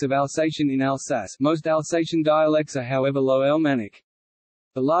dialects of Alsatian in Alsace. Most Alsatian dialects are however Low Alemannic.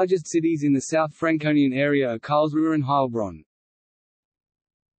 The largest cities in the South Franconian area are Karlsruhe and Heilbronn.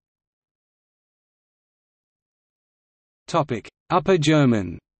 Upper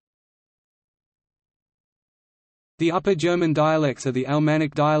German. The Upper German dialects are the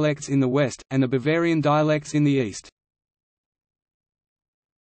Alemannic dialects in the west, and the Bavarian dialects in the east.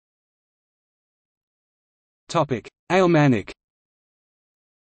 Alemannic.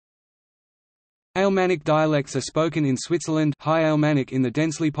 Alemannic dialects are spoken in Switzerland, High Alemannic in the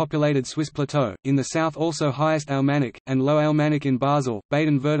densely populated Swiss plateau, in the south also Highest Alemannic, and Low Alemannic in Basel,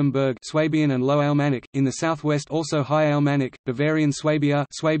 Baden-Württemberg, Swabian and Low Alemannic, in the southwest also High Alemannic, Bavarian Swabia,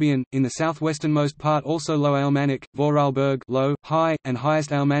 Swabian, in the southwesternmost part also Low Alemannic, Vorarlberg, Low, High, and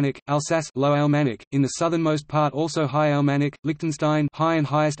Highest Alemannic, Alsace, Low Alemannic, in the southernmost part also High Alemannic, Liechtenstein, High and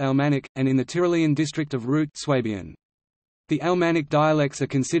Highest Alemannic, and in the Tyrolean district of Reuth, Swabian. The Alemannic dialects are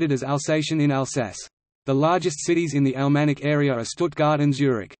considered as Alsatian in Alsace. The largest cities in the Alemannic area are Stuttgart and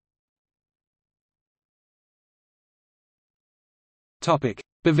Zurich.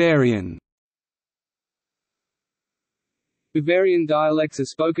 Bavarian. Bavarian dialects are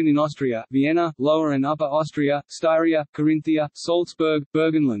spoken in Austria, Vienna, Lower and Upper Austria, Styria, Carinthia, Salzburg,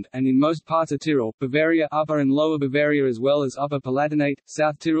 Burgenland, and in most parts of Tyrol, Bavaria, Upper and Lower Bavaria as well as Upper Palatinate,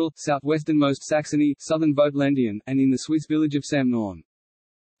 South Tyrol, southwesternmost Saxony, Southern Vogtlandian, and in the Swiss village of Samnorn.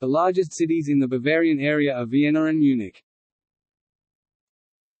 The largest cities in the Bavarian area are Vienna and Munich.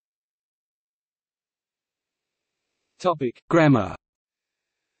 Grammar.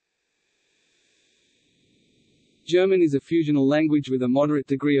 German is a fusional language with a moderate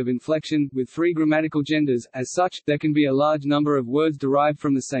degree of inflection, with 3 grammatical genders. As such, there can be a large number of words derived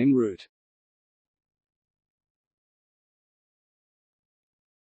from the same root.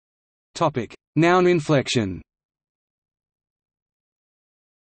 Noun inflection.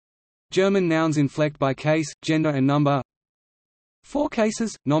 German nouns inflect by case, gender and number. 4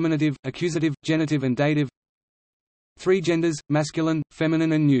 cases: nominative, accusative, genitive and dative. 3 genders: masculine,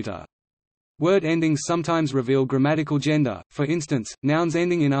 feminine and neuter. Word endings sometimes reveal grammatical gender, for instance, nouns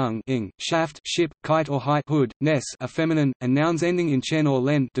ending in ing, shaft, ship, kite or height, hood, ness are feminine, and nouns ending in chen or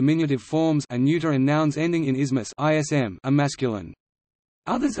len diminutive forms are neuter, and nouns ending in ismus are masculine.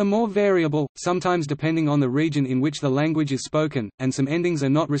 Others are more variable, sometimes depending on the region in which the language is spoken, and some endings are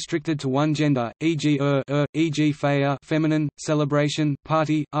not restricted to one gender, e.g. e.g. Feier feminine, celebration,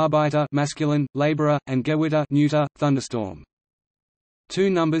 party, Arbeiter masculine, laborer, and Gewitter neuter, thunderstorm. 2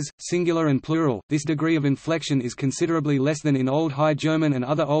 numbers, singular and plural. This degree of inflection is considerably less than in Old High German and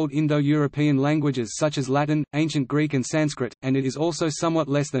other Old Indo-European languages such as Latin, Ancient Greek and Sanskrit, and it is also somewhat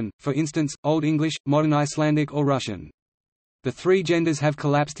less than, for instance, Old English, Modern Icelandic or Russian. The 3 genders have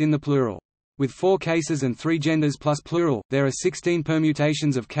collapsed in the plural. With 4 cases and 3 genders plus plural, there are 16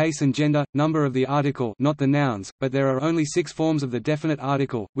 permutations of case and gender, number of the article not the nouns, but there are only 6 forms of the definite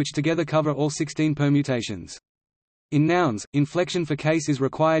article, which together cover all 16 permutations. In nouns, inflection for case is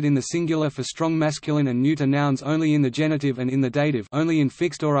required in the singular for strong masculine and neuter nouns, only in the genitive, and in the dative only in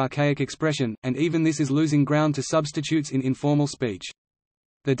fixed or archaic expression, and even this is losing ground to substitutes in informal speech.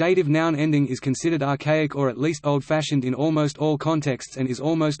 The dative noun ending is considered archaic or at least old-fashioned in almost all contexts and is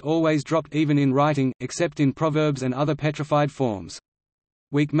almost always dropped even in writing, except in proverbs and other petrified forms.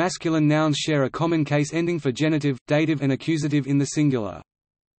 Weak masculine nouns share a common case ending for genitive, dative and accusative in the singular.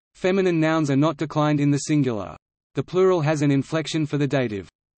 Feminine nouns are not declined in the singular. The plural has an inflection for the dative.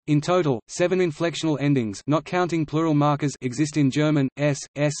 In total, 7 inflectional endings not counting plural markers exist in German: s,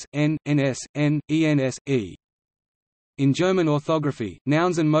 s, n, ns, n, ens, e. In German orthography,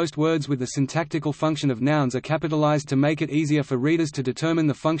 nouns and most words with the syntactical function of nouns are capitalized to make it easier for readers to determine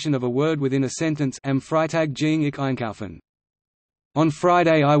the function of a word within a sentence. Am Freitag ging ich einkaufen. On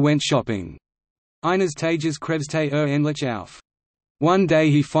Friday I went shopping. Eines Tages krebste endlich auf. One day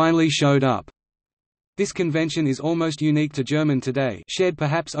he finally showed up. This convention is almost unique to German today, shared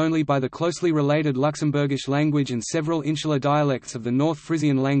perhaps only by the closely related Luxembourgish language and several insular dialects of the North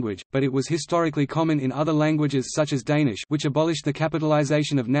Frisian language, but it was historically common in other languages such as Danish, which abolished the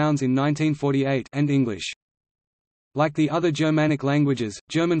capitalization of nouns in 1948, and English. Like the other Germanic languages,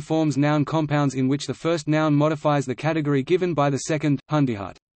 German forms noun compounds in which the first noun modifies the category given by the second,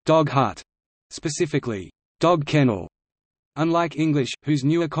 Hundehut, dog hut, specifically, dog kennel. Unlike English, whose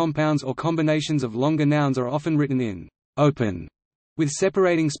newer compounds or combinations of longer nouns are often written in open, with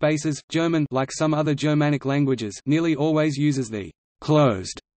separating spaces, German, like some other Germanic languages, nearly always uses the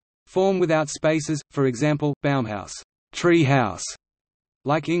closed form without spaces, for example, Baumhaus, tree house.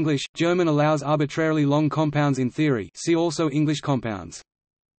 Like English, German allows arbitrarily long compounds in theory, see also English compounds.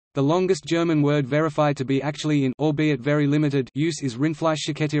 The longest German word verified to be actually in, albeit very limited, use is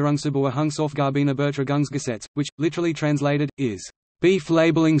Rindfleischsekretierungsüberwachungsaufgabenübertragungsgesetz, which, literally translated, is beef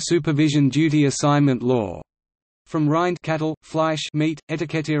labeling supervision duty assignment law. From Rind cattle, Fleisch meat,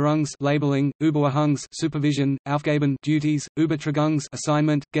 Etikettierungs labeling, Überwachungs supervision, Aufgaben duties, Übertragungs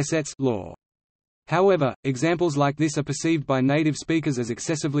assignment, Gesetz law. However, examples like this are perceived by native speakers as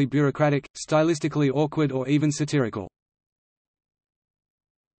excessively bureaucratic, stylistically awkward or even satirical.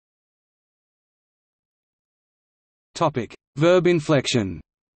 Verb inflection.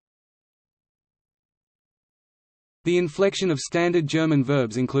 The inflection of standard German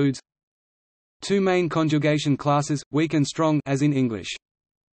verbs includes two main conjugation classes, weak and strong, as in English.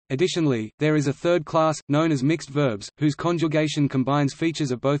 Additionally, there is a third class, known as mixed verbs, whose conjugation combines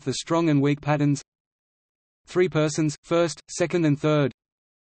features of both the strong and weak patterns. Three persons, first, second and third.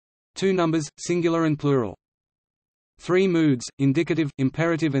 Two numbers, singular and plural. Three moods, indicative,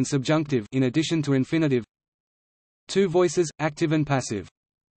 imperative and subjunctive, in addition to infinitive. Two voices, active and passive.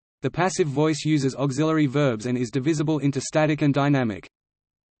 The passive voice uses auxiliary verbs and is divisible into static and dynamic.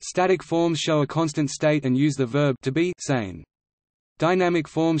 Static forms show a constant state and use the verb to be sane. Dynamic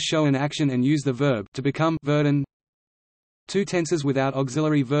forms show an action and use the verb to become werden. Two tenses without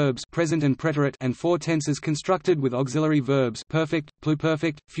auxiliary verbs, present and preterite, and four tenses constructed with auxiliary verbs, perfect,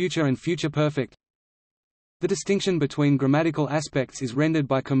 pluperfect, future and future perfect. The distinction between grammatical aspects is rendered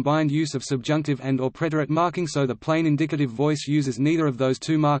by combined use of subjunctive and or preterite marking, so the plain indicative voice uses neither of those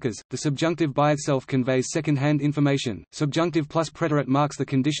two markers. The subjunctive by itself conveys second-hand information. Subjunctive plus preterite marks the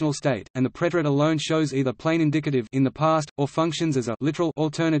conditional state, and the preterite alone shows either plain indicative in the past or functions as a literal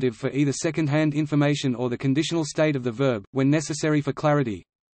alternative for either second-hand information or the conditional state of the verb when necessary for clarity.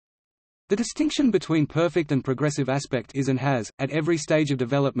 The distinction between perfect and progressive aspect is and has, at every stage of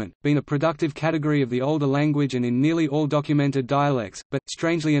development, been a productive category of the older language and in nearly all documented dialects, but,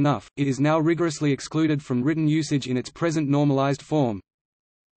 strangely enough, it is now rigorously excluded from written usage in its present normalized form.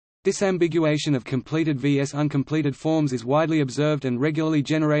 Disambiguation of completed vs uncompleted forms is widely observed and regularly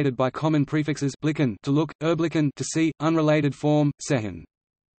generated by common prefixes blicken to look, erblicken to see, unrelated form, sehen.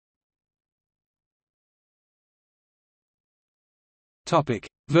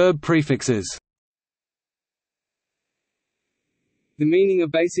 Verb prefixes. The meaning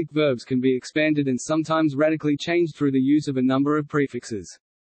of basic verbs can be expanded and sometimes radically changed through the use of a number of prefixes.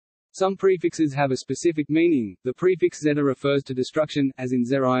 Some prefixes have a specific meaning. The prefix zeta refers to destruction, as in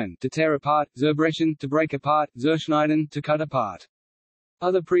zerreihen, to tear apart, zerbrechen, to break apart, zerschneiden, to cut apart.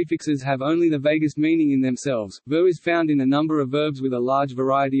 Other prefixes have only the vaguest meaning in themselves. Ver is found in a number of verbs with a large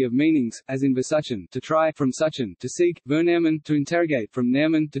variety of meanings, as in versuchen, to try, from suchen, to seek, vernehmen, to interrogate, from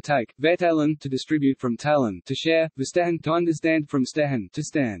nehmen, to take, verteilen, to distribute, from teilen, to share, verstehen, to understand, from stehen, to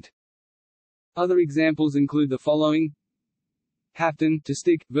stand. Other examples include the following: haften, to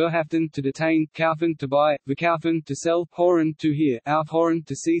stick, verhaften, to detain, kaufen, to buy, verkaufen, to sell, horen, to hear, aufhoren,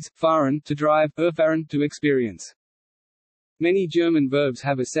 to seize, fahren, to drive, erfahren, to experience. Many German verbs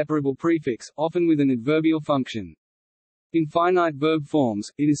have a separable prefix, often with an adverbial function. In finite verb forms,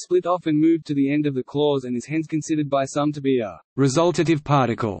 it is split off and moved to the end of the clause and is hence considered by some to be a resultative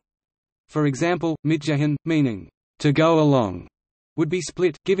particle. For example, mitgehen, meaning to go along, would be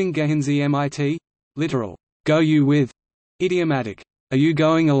split, giving gehen Sie mit, literal, go you with, idiomatic, are you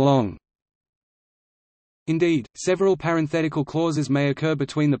going along? Indeed, several parenthetical clauses may occur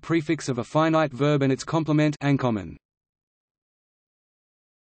between the prefix of a finite verb and its complement ankommen.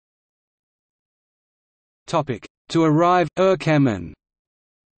 To arrive, kamen.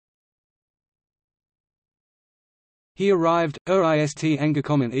 He arrived, ist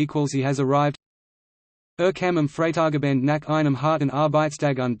angekommen equals he has arrived. Kam am Freitagebend nach einem harten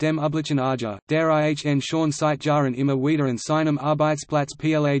Arbeitstag an dem üblichen Arger, der ihn schon seit Jahren immer wieder an seinem Arbeitsplatz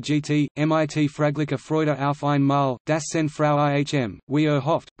plagt, mit fragliche Freude auf ein Mal, das seine Frau wie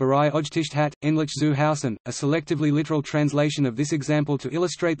hofft, bereitgestellt hat, endlich zu Hausen. A selectively literal translation of this example to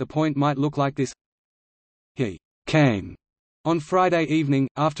illustrate the point might look like this. He came on Friday evening,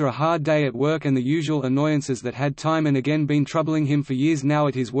 after a hard day at work and the usual annoyances that had time and again been troubling him for years now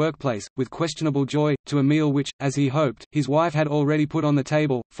at his workplace, with questionable joy, to a meal which, as he hoped, his wife had already put on the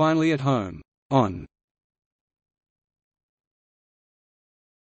table, finally at home. On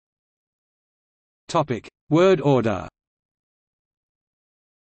Word order.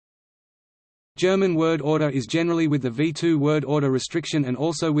 German word order is generally with the V2 word order restriction and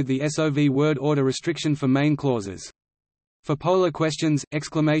also with the SOV word order restriction for main clauses. For polar questions,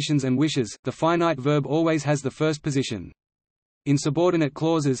 exclamations and wishes, the finite verb always has the first position. In subordinate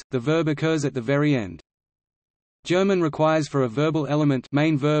clauses, the verb occurs at the very end. German requires for a verbal element,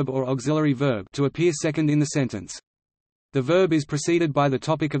 main verb or auxiliary verb, to appear second in the sentence. The verb is preceded by the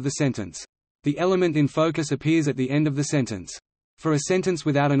topic of the sentence. The element in focus appears at the end of the sentence. For a sentence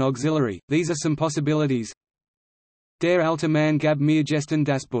without an auxiliary, these are some possibilities. Der alte Mann gab mir gestern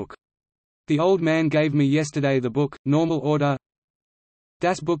das Buch. The old man gave me yesterday the book, normal order.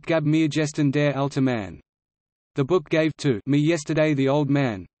 Das Buch gab mir gestern der alte Mann. The book gave to me yesterday the old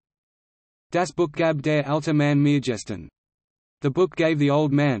man. Das Buch gab der alte Mann mir gestern. The book gave the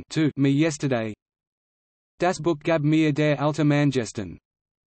old man to me yesterday. Das Buch gab mir der alte Mann gestern.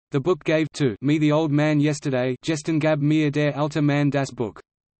 The book gave to me the old man yesterday. Gestern gab mir der alte Mann das Buch.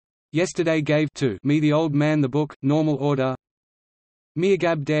 Yesterday gave to me the old man the book, normal order. Mir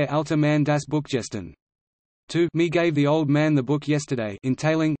gab der alte Mann das Buch gestern. To me gave the old man the book yesterday,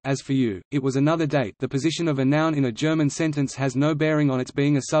 entailing, as for you, it was another date. The position of a noun in a German sentence has no bearing on its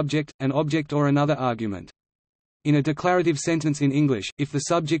being a subject, an object or another argument. In a declarative sentence in English, if the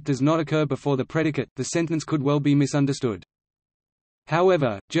subject does not occur before the predicate, the sentence could well be misunderstood.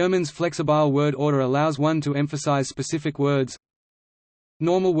 However, German's flexible word order allows one to emphasize specific words.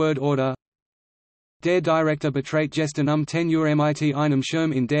 Normal word order. Der Direktor betrat gestern 10 Uhr mit einem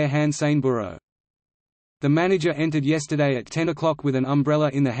Schirm in der Hand sein Büro. The manager entered yesterday at 10 o'clock with an umbrella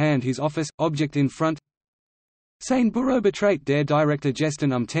in the hand his office, object in front. Sein Büro betrat der Direktor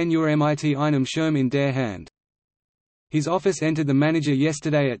gestern 10 Uhr mit einem Schirm in der Hand. His office entered the manager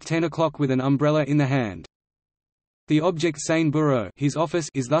yesterday at 10 o'clock with an umbrella in the hand. The object sein Büro, his office,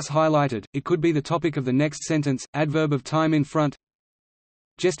 is thus highlighted. It could be the topic of the next sentence, adverb of time in front.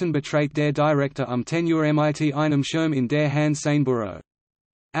 Gestern betrat der Direktor 10 Uhr mit einem Schirm in der Hand sein Büro.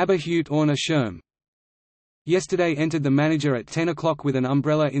 Aber heute ohne Schirm. Yesterday entered the manager at 10 o'clock with an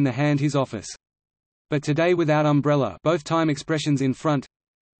umbrella in the hand his office. But today without umbrella, both time expressions in front.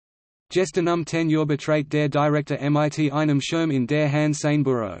 Gestern 10 Uhr betrat der Direktor mit einem Schirm in der Hand sein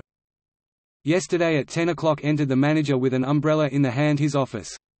Büro. Yesterday at 10 o'clock entered the manager with an umbrella in the hand his office.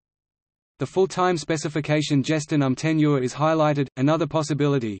 The full time specification gestern 10 Uhr is highlighted. Another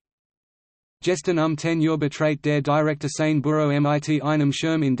possibility. Gestern 10 Uhr betrat der Direktor sein Büro mit einem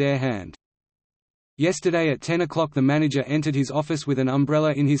Schirm in der Hand. Yesterday at 10 o'clock the manager entered his office with an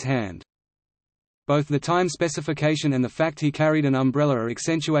umbrella in his hand. Both the time specification and the fact he carried an umbrella are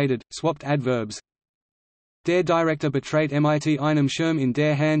accentuated, swapped adverbs. Der Direktor betrat mit einem Schirm in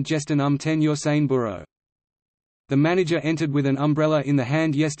der Hand gestern 10 Uhr sein Büro. The manager entered with an umbrella in the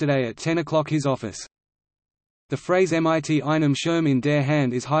hand yesterday at 10 o'clock his office. The phrase mit einem Schirm in der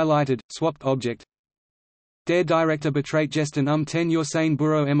Hand is highlighted, swapped object. Der Direktor betrat gestern 10 Uhr sein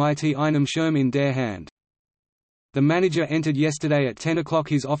Büro mit einem Schirm in der Hand. The manager entered yesterday at 10 o'clock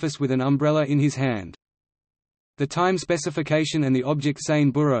his office with an umbrella in his hand. The time specification and the object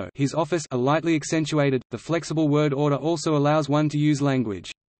sein Büro, his office, are lightly accentuated. The flexible word order also allows one to use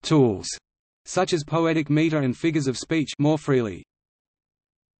language tools, such as poetic meter and figures of speech, more freely.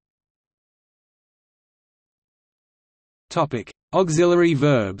 Topic: Auxiliary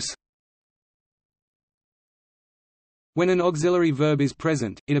verbs. When an auxiliary verb is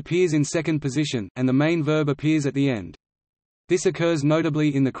present, it appears in second position, and the main verb appears at the end. This occurs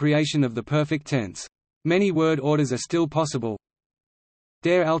notably in the creation of the perfect tense. Many word orders are still possible.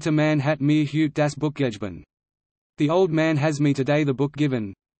 Der alte Mann hat mir heute das Buch gegeben. The old man has me today the book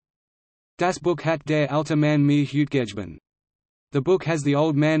given. Das Buch hat der alte Mann mir heute gegeben. The book has the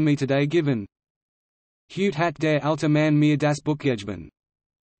old man me today given. Heute hat der alte Mann mir das Buch gegeben.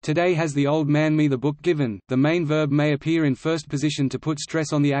 Today has the old man me the book given. The main verb may appear in first position to put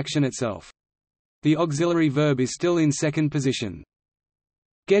stress on the action itself. The auxiliary verb is still in second position.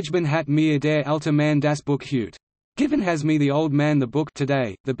 Gegeben hat mir der alte Mann das Buch heute. Given has me the old man the book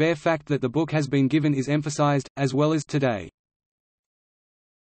today. The bare fact that the book has been given is emphasized, as well as today.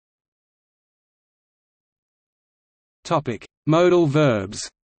 Topic: Modal verbs.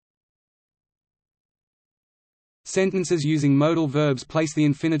 Sentences using modal verbs place the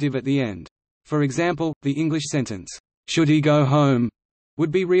infinitive at the end. For example, the English sentence, "Should he go home?"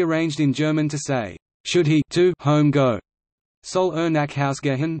 would be rearranged in German to say, "Should he to home go?" Soll nach Haus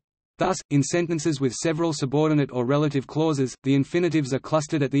gehen? Thus, in sentences with several subordinate or relative clauses, the infinitives are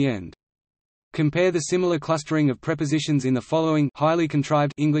clustered at the end. Compare the similar clustering of prepositions in the following highly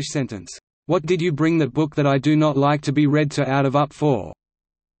contrived English sentence. What did you bring that book that I do not like to be read to out of up for?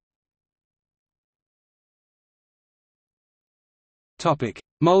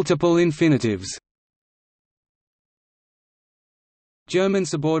 Multiple infinitives. German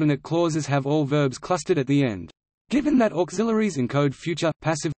subordinate clauses have all verbs clustered at the end. Given that auxiliaries encode future,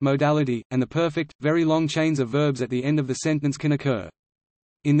 passive, modality, and the perfect, very long chains of verbs at the end of the sentence can occur.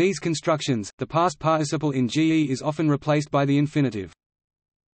 In these constructions, the past participle in GE is often replaced by the infinitive.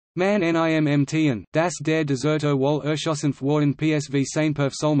 Man nimmt das der Deserter wohl erschossen worden PSV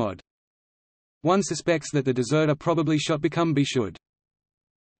Seinperf Solmod. One suspects that the deserter probably shot become be should.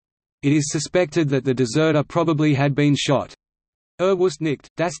 It is suspected that the deserter probably had been shot. Wusste nicht,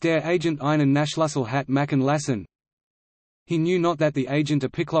 dass der Agent einen Nachschlüssel hat machen lassen. He knew not that the agent a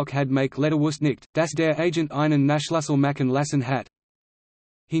picklock had make letter wusste nicht, dass der Agent einen Nachschlüssel machen lassen hat.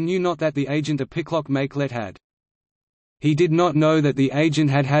 He knew not that the agent a picklock make let had. He did not know that the agent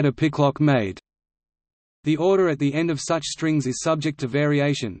had had a picklock made. The order at the end of such strings is subject to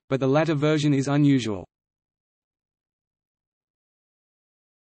variation, but the latter version is unusual.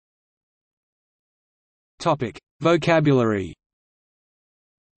 Vocabulary.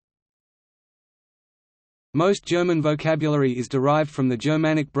 Most German vocabulary is derived from the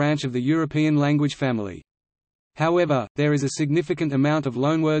Germanic branch of the European language family. However, there is a significant amount of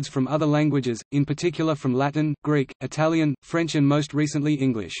loanwords from other languages, in particular from Latin, Greek, Italian, French and most recently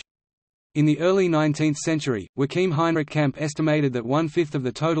English. In the early 19th century, Joachim Heinrich Kamp estimated that one-fifth of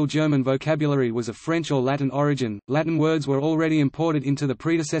the total German vocabulary was of French or Latin origin. Latin words were already imported into the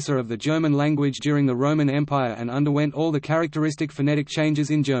predecessor of the German language during the Roman Empire and underwent all the characteristic phonetic changes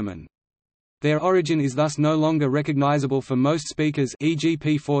in German. Their origin is thus no longer recognizable for most speakers, e.g.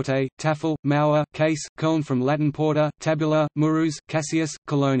 P. forte, Tafel, Mauer, case, Köln from Latin porta, tabula, murus, Cassius,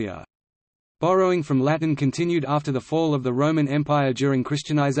 Colonia. Borrowing from Latin continued after the fall of the Roman Empire during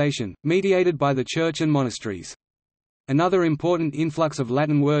Christianization, mediated by the Church and monasteries. Another important influx of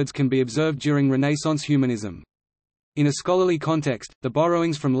Latin words can be observed during Renaissance humanism. In a scholarly context, the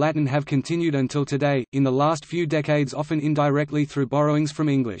borrowings from Latin have continued until today, in the last few decades often indirectly through borrowings from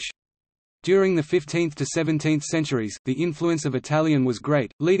English. During the 15th to 17th centuries, the influence of Italian was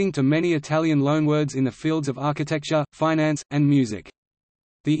great, leading to many Italian loanwords in the fields of architecture, finance, and music.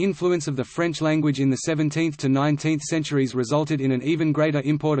 The influence of the French language in the 17th to 19th centuries resulted in an even greater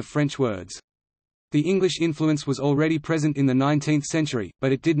import of French words. The English influence was already present in the 19th century,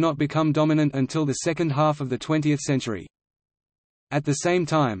 but it did not become dominant until the second half of the 20th century. At the same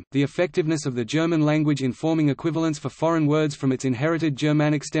time, the effectiveness of the German language in forming equivalents for foreign words from its inherited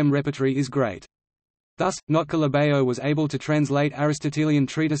Germanic stem repertory is great. Thus, Notke Labeo was able to translate Aristotelian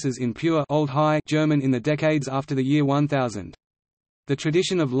treatises in pure Old High German in the decades after the year 1000. The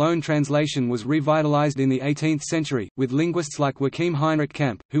tradition of loan translation was revitalized in the 18th century, with linguists like Joachim Heinrich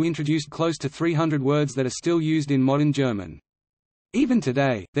Kamp, who introduced close to 300 words that are still used in modern German. Even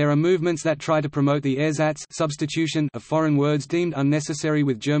today, there are movements that try to promote the ersatz substitution of foreign words deemed unnecessary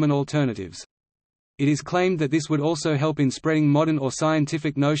with German alternatives. It is claimed that this would also help in spreading modern or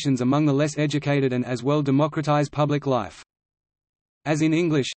scientific notions among the less educated and as well democratize public life. As in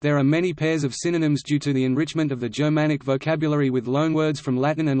English, there are many pairs of synonyms due to the enrichment of the Germanic vocabulary with loanwords from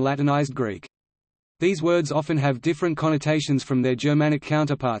Latin and Latinized Greek. These words often have different connotations from their Germanic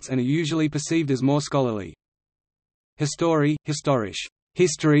counterparts and are usually perceived as more scholarly. History, historisch,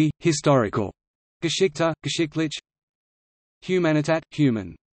 history, historical, Geschichte, geschichtlich, Humanitat,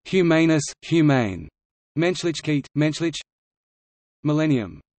 human, humanus, humane, Menschlichkeit, menschlich,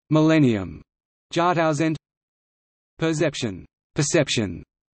 Millennium, millennium, Jahrtausend, perception, perception,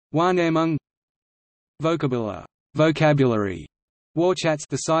 Wahrnehmung, Vokabular, vocabulary, Wortschatz.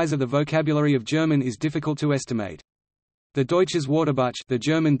 The size of the vocabulary of German is difficult to estimate. The Deutsches Wörterbuch, the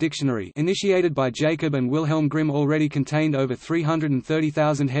German dictionary, initiated by Jacob and Wilhelm Grimm, already contained over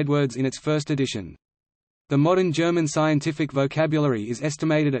 330,000 headwords in its first edition. The modern German scientific vocabulary is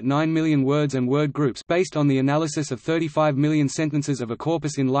estimated at 9 million words and word groups based on the analysis of 35 million sentences of a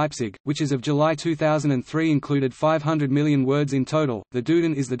corpus in Leipzig, which as of July 2003 included 500 million words in total. The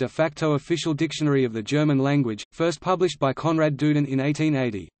Duden is the de facto official dictionary of the German language, first published by Konrad Duden in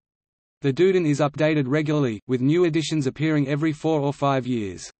 1880. The Duden is updated regularly, with new editions appearing every 4 or 5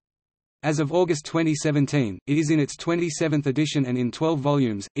 years. As of August 2017, it is in its 27th edition and in 12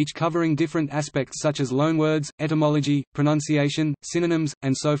 volumes, each covering different aspects such as loanwords, etymology, pronunciation, synonyms,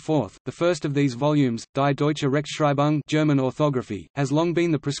 and so forth. The first of these volumes, Die Deutsche Rechtschreibung, German orthography, has long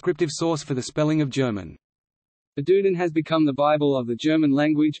been the prescriptive source for the spelling of German. The Duden has become the Bible of the German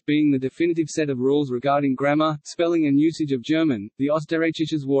language, being the definitive set of rules regarding grammar, spelling and usage of German. The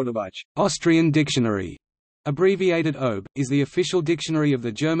Österreichisches Wörterbuch, Austrian dictionary, abbreviated OB, is the official dictionary of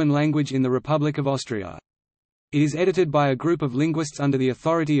the German language in the Republic of Austria. It is edited by a group of linguists under the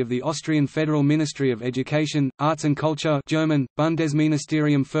authority of the Austrian Federal Ministry of Education, Arts and Culture German,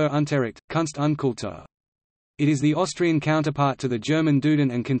 Bundesministerium für Unterricht, Kunst und Kultur. It is the Austrian counterpart to the German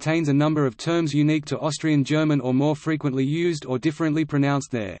Duden and contains a number of terms unique to Austrian German or more frequently used or differently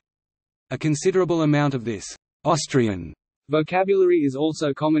pronounced there. A considerable amount of this Austrian vocabulary is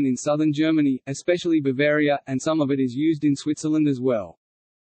also common in southern Germany, especially Bavaria, and some of it is used in Switzerland as well.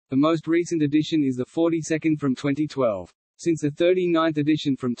 The most recent edition is the 42nd from 2012. Since the 39th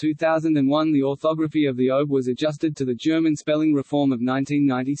edition from 2001, the orthography of the OB was adjusted to the German spelling reform of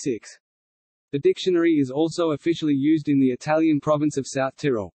 1996. The dictionary is also officially used in the Italian province of South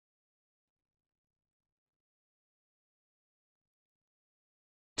Tyrol.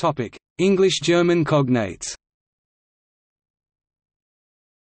 English-German cognates.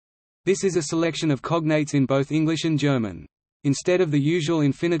 This is a selection of cognates in both English and German. Instead of the usual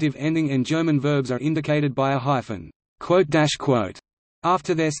infinitive ending and German verbs are indicated by a hyphen, quote,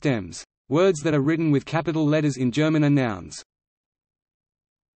 after their stems. Words that are written with capital letters in German are nouns.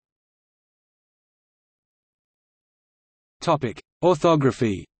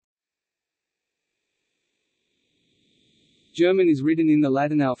 Orthography. German is written in the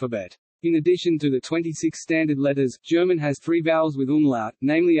Latin alphabet. In addition to the 26 standard letters, German has 3 vowels with umlaut,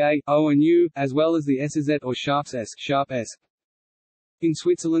 namely a, o and u, as well as the sz or sharp s, sharp s. In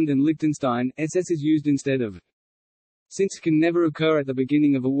Switzerland and Liechtenstein, ss is used instead of. Since can never occur at the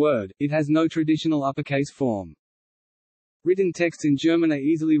beginning of a word, it has no traditional uppercase form. Written texts in German are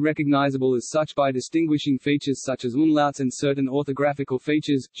easily recognizable as such by distinguishing features such as umlauts and certain orthographical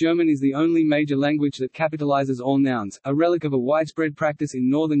features. German is the only major language that capitalizes all nouns, a relic of a widespread practice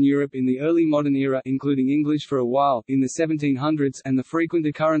in Northern Europe in the early modern era, including English for a while, in the 1700s, and the frequent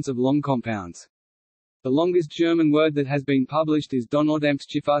occurrence of long compounds. The longest German word that has been published is Donnerdampf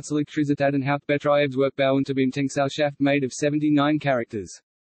Schifffahrtselektricitäten Hauptbetriebswerkbau-Unterbeamtenschaft, made of 79 characters.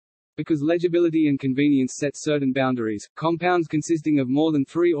 Because legibility and convenience set certain boundaries, compounds consisting of more than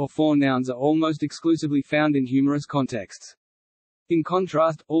 3 or 4 nouns are almost exclusively found in humorous contexts. In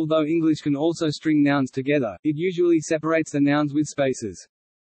contrast, although English can also string nouns together, it usually separates the nouns with spaces.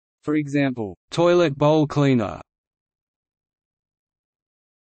 For example, toilet bowl cleaner.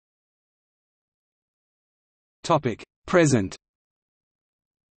 Present.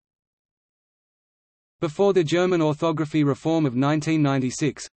 Before the German orthography reform of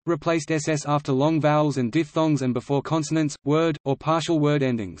 1996, replaced ss after long vowels and diphthongs and before consonants, word, or partial word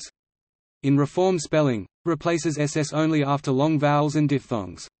endings. In reformed spelling, replaces ss only after long vowels and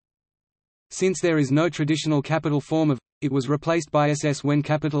diphthongs. Since there is no traditional capital form of, it was replaced by ss when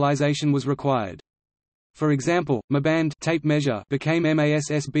capitalization was required. For example, Maband tape measure became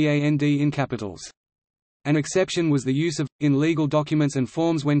massband in capitals. An exception was the use of, in legal documents and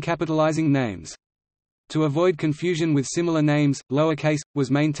forms when capitalizing names. To avoid confusion with similar names, lowercase was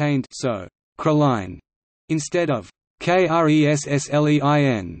maintained, so Kreline instead of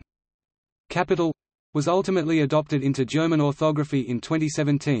Kresslein. Capital was ultimately adopted into German orthography in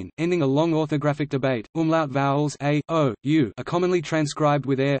 2017, ending a long orthographic debate. Umlaut vowels a, o, u are commonly transcribed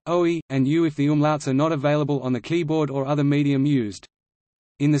with e, oe, and u if the umlauts are not available on the keyboard or other medium used.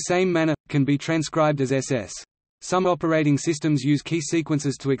 In the same manner, can be transcribed as ss. Some operating systems use key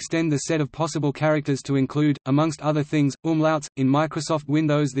sequences to extend the set of possible characters to include, amongst other things, umlauts. In Microsoft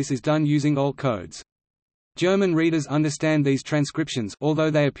Windows this is done using alt codes. German readers understand these transcriptions, although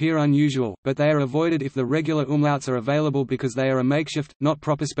they appear unusual, but they are avoided if the regular umlauts are available because they are a makeshift, not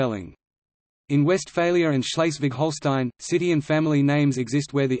proper spelling. In Westphalia and Schleswig-Holstein, city and family names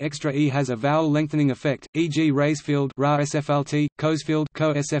exist where the extra e has a vowel lengthening effect, e.g. Raisfield, Ra-SFLT, Coesfield,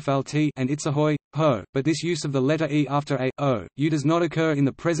 Co-SFLT, and Itzehoe, Ho, but this use of the letter e after a, o, u does not occur in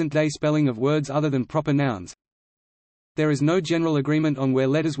the present-day spelling of words other than proper nouns. There is no general agreement on where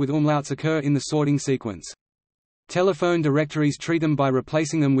letters with umlauts occur in the sorting sequence. Telephone directories treat them by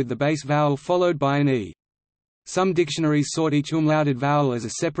replacing them with the base vowel followed by an e. Some dictionaries sort each umlauted vowel as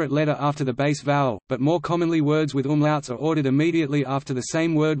a separate letter after the base vowel, but more commonly words with umlauts are ordered immediately after the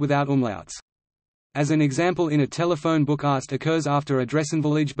same word without umlauts. As an example, in a telephone book Arzt occurs after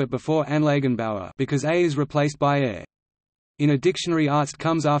Adressenverlage but before Anlagenbauer because a is replaced by e. In a dictionary Arzt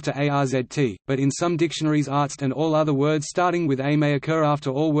comes after ARZT, but in some dictionaries Arzt and all other words starting with a may occur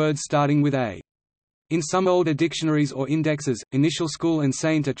after all words starting with a. In some older dictionaries or indexes, initial school and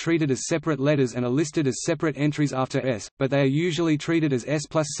saint are treated as separate letters and are listed as separate entries after s, but they are usually treated as s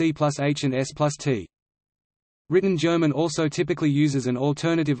plus c plus h and s plus t. Written German also typically uses an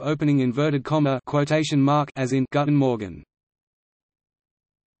alternative opening inverted comma quotation mark as in Guten Morgen.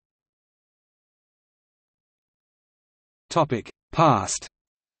 Topic: Past.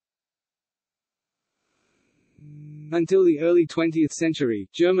 Until the early 20th century,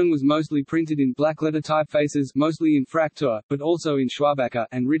 German was mostly printed in black-letter typefaces, mostly in Fraktur, but also in Schwabacher,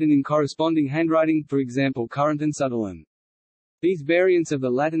 and written in corresponding handwriting, for example Courant and Sutherland. These variants of the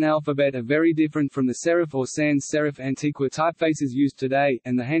Latin alphabet are very different from the serif or sans serif Antiqua typefaces used today,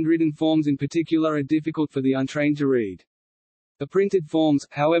 and the handwritten forms in particular are difficult for the untrained to read. The printed forms,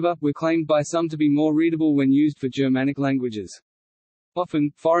 however, were claimed by some to be more readable when used for Germanic languages.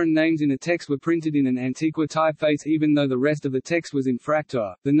 Often, foreign names in a text were printed in an Antiqua typeface even though the rest of the text was in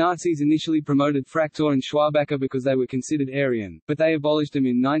Fraktur. The Nazis initially promoted Fraktur and Schwabacher because they were considered Aryan, but they abolished them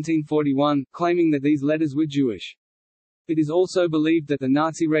in 1941, claiming that these letters were Jewish. It is also believed that the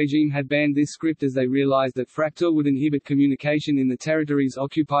Nazi regime had banned this script as they realized that Fraktur would inhibit communication in the territories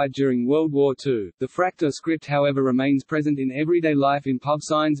occupied during World War II. The Fraktur script however remains present in everyday life in pub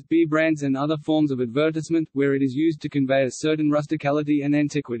signs, beer brands and other forms of advertisement, where it is used to convey a certain rusticality and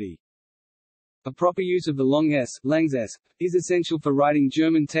antiquity. A proper use of the long s, langs s, is essential for writing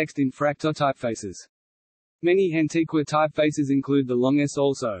German text in Fraktur typefaces. Many Antiqua typefaces include the long s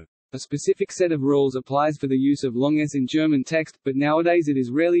also. A specific set of rules applies for the use of long s in German text, but nowadays it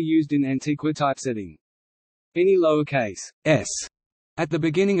is rarely used in Antiqua typesetting. Any lowercase s at the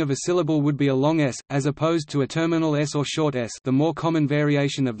beginning of a syllable would be a long s, as opposed to a terminal s or short s, the more common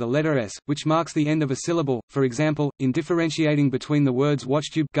variation of the letter s, which marks the end of a syllable. For example, in differentiating between the words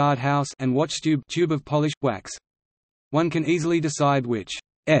watchtube guardhouse and watchtube tube of polish, wax. One can easily decide which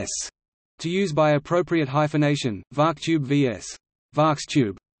s to use by appropriate hyphenation, varktube vs.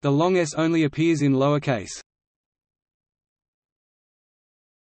 varkstube. The long s only appears in lower case.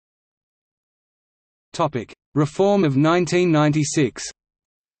 Topic: Reform of 1996.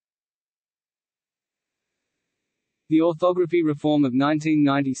 The orthography reform of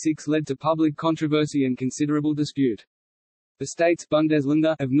 1996 led to public controversy and considerable dispute. The states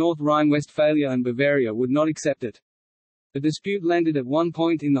Bundesländer of North Rhine-Westphalia and Bavaria would not accept it. The dispute landed at one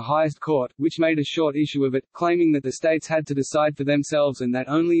point in the highest court, which made a short issue of it, claiming that the states had to decide for themselves and that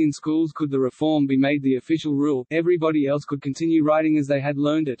only in schools could the reform be made the official rule, everybody else could continue writing as they had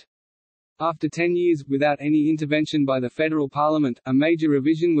learned it. After 10 years, without any intervention by the federal parliament, a major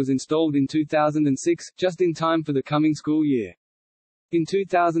revision was installed in 2006, just in time for the coming school year. In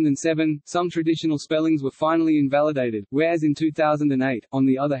 2007, some traditional spellings were finally invalidated, whereas in 2008, on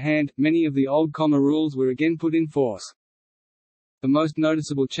the other hand, many of the old comma rules were again put in force. The most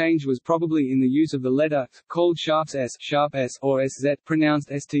noticeable change was probably in the use of the letter called sharp s or sz, pronounced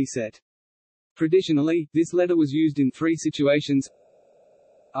st set. Traditionally, this letter was used in three situations: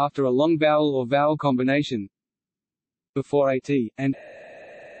 after a long vowel or vowel combination, before at, and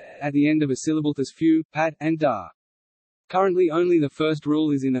at the end of a syllable, thus few, pat, and da. Currently only the first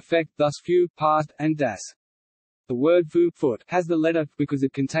rule is in effect, thus few, past, and das. The word fu foot has the letter because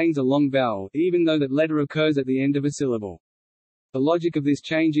it contains a long vowel, even though that letter occurs at the end of a syllable. The logic of this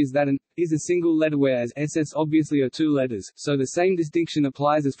change is that an is a single letter whereas ss obviously are two letters, so the same distinction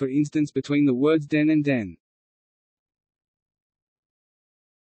applies as for instance between the words den and den.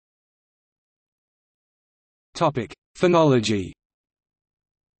 Topic: Phonology.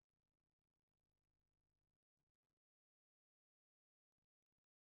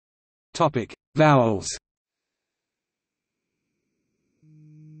 Topic: Vowels.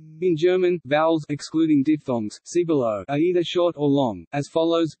 In German, vowels excluding diphthongs, see below, are either short or long, as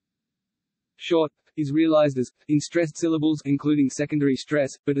follows. Short is realized as in stressed syllables including secondary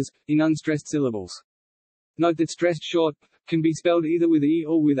stress, but as in unstressed syllables. Note that stressed short can be spelled either with e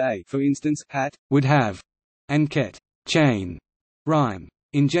or with a. For instance, hat would have, and ket chain rhyme.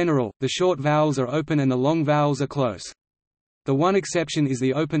 In general, the short vowels are open and the long vowels are close. The one exception is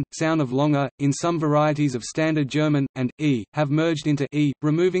the open sound of longer in some varieties of Standard German, and e have merged into e,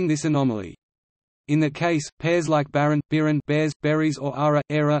 removing this anomaly. In that case, pairs like baron, biren, bears, berries, or ara,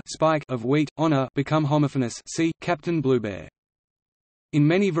 era, spike of wheat, honor become homophonous. See Captain Bluebear. In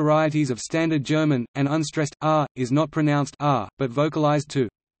many varieties of Standard German, an unstressed r is not pronounced r, but vocalized to.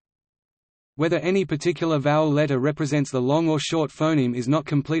 Whether any particular vowel letter represents the long or short phoneme is not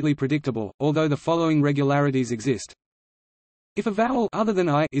completely predictable, although the following regularities exist. If a vowel other than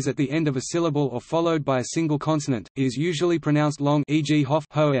I is at the end of a syllable or followed by a single consonant, it is usually pronounced long, e.g. hof,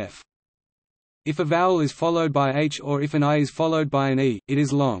 ho, f. If a vowel is followed by h or if an I is followed by an e, it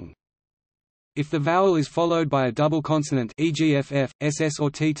is long. If the vowel is followed by a double consonant, e.g. ff, ss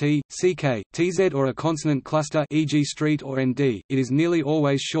or tt, ck, tz, or a consonant cluster, e.g. street or nd, it is nearly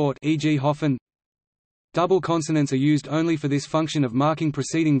always short, e.g. hoffen. Double consonants are used only for this function of marking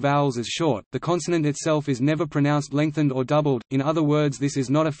preceding vowels as short. The consonant itself is never pronounced lengthened or doubled. In other words, this is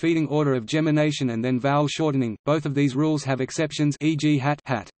not a feeding order of gemination and then vowel shortening. Both of these rules have exceptions, e.g. hat,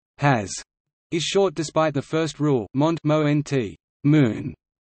 has, is short despite the first rule, mont moon,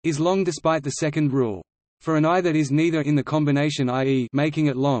 is long despite the second rule. For an I that is neither in the combination i.e. making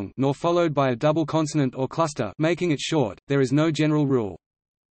it long nor followed by a double consonant or cluster making it short, there is no general rule.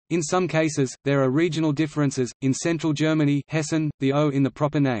 In some cases, there are regional differences. In central Germany, Hessen, the O in the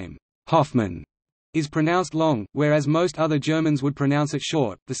proper name, Hoffmann, is pronounced long, whereas most other Germans would pronounce it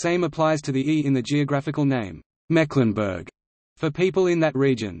short. The same applies to the E in the geographical name, Mecklenburg, for people in that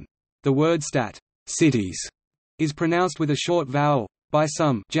region. The word Stadt, cities, is pronounced with a short vowel by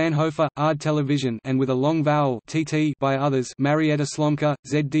some, Janhofer, Ard Television, and with a long vowel tt by others, Marietta Slomka,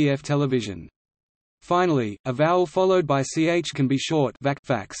 ZDF Television. Finally, a vowel followed by ch can be short,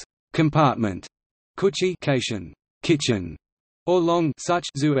 fax, compartment, kuchi, cation, kitchen, or long, such,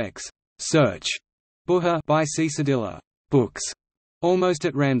 zuex, search, buha, by c cedilla, books, almost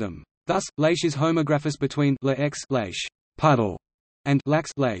at random. Thus, leish is homographous between lex, leish, puddle, and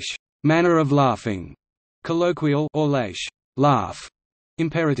lax, leish, manner of laughing, colloquial, or leish, laugh,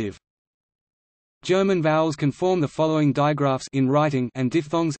 imperative. German vowels can form the following digraphs in writing and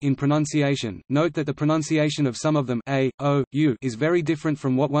diphthongs in pronunciation. Note that the pronunciation of some of them, a, o, u, is very different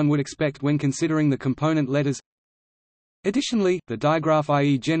from what one would expect when considering the component letters. Additionally, the digraph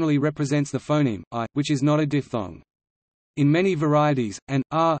ie generally represents the phoneme I, which is not a diphthong. In many varieties, an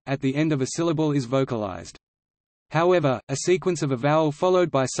r at the end of a syllable is vocalized. However, a sequence of a vowel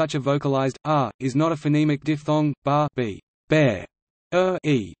followed by such a vocalized r is not a phonemic diphthong. Bar, b, bear,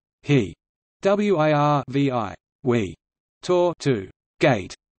 e, he, wir, vi, we, tor, to,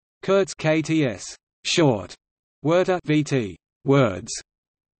 gate, kurz, kts, short, wörter, vt, words.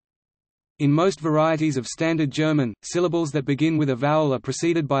 In most varieties of Standard German, syllables that begin with a vowel are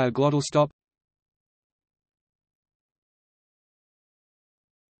preceded by a glottal stop.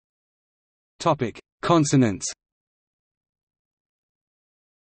 Topic: Consonants.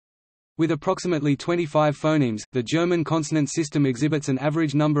 With approximately 25 phonemes, the German consonant system exhibits an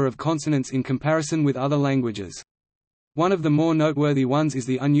average number of consonants in comparison with other languages. One of the more noteworthy ones is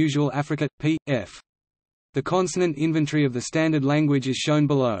the unusual affricate, p, f. The consonant inventory of the standard language is shown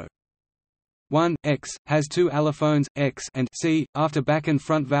below. 1. X, has two allophones, x and c, after back and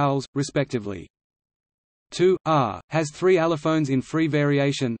front vowels, respectively. 2. R, has three allophones in free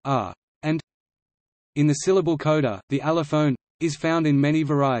variation, r, and. In the syllable coda, the allophone is found in many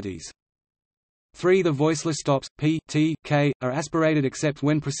varieties. 3. The voiceless stops, p, t, k, are aspirated except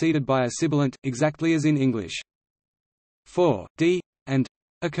when preceded by a sibilant, exactly as in English. 4. D and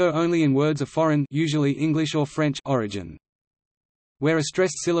occur only in words of foreign, usually English or French, origin. Where a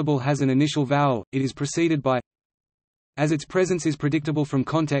stressed syllable has an initial vowel, it is preceded by, as its presence is predictable from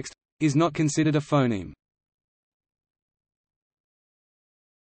context, is not considered a phoneme.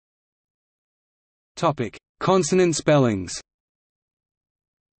 Topic: Consonant spellings.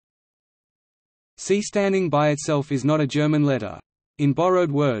 C standing by itself is not a German letter. In borrowed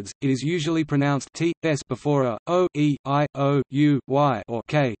words, it is usually pronounced t, s before a, o, e, I, o, u, y or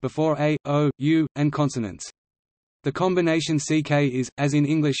k before a, o, u, and consonants. The combination ck is, as in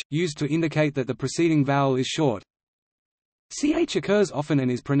English, used to indicate that the preceding vowel is short. Ch occurs often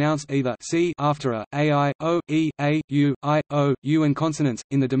and is pronounced either c after a, ai, o, e, a, u, I, o, u and consonants,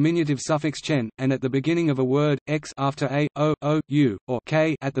 in the diminutive suffix chen, and at the beginning of a word, x after a, o, u, or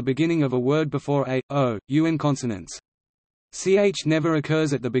k at the beginning of a word before a, o, u and consonants. Ch never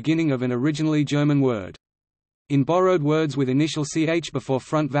occurs at the beginning of an originally German word. In borrowed words with initial ch before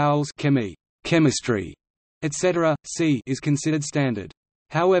front vowels, chemi, chemistry, etc., c is considered standard.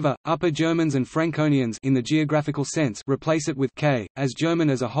 However, Upper Germans and Franconians in the geographical sense replace it with k, as German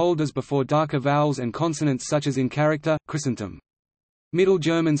as a whole does before darker vowels and consonants such as in character, Christentum. Middle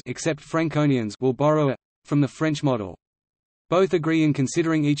Germans except Franconians will borrow a from the French model. Both agree in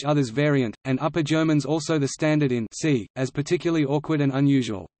considering each other's variant, and Upper Germans also the standard in c, as particularly awkward and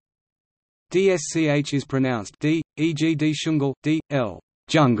unusual. Dsch is pronounced d, e.g. d shungel, d, l,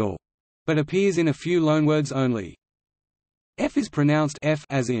 jungle, but appears in a few loanwords only. F is pronounced f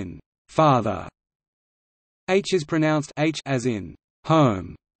as in father. H is pronounced h as in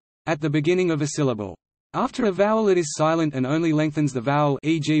home at the beginning of a syllable. After a vowel it is silent and only lengthens the vowel,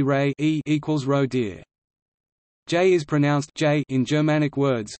 e.g. ray, e equals ro deer. J is pronounced j in Germanic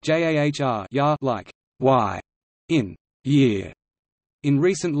words jahr, ya, like y in year. In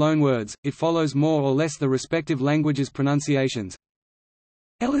recent loanwords, it follows more or less the respective languages' pronunciations.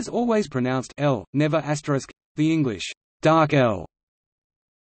 L is always pronounced l, never asterisk. The English dark L.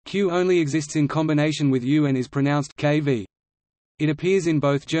 Q only exists in combination with U and is pronounced kv. It appears in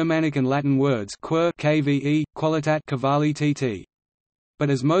both Germanic and Latin words quer, kve, qualitat, cavalli tt.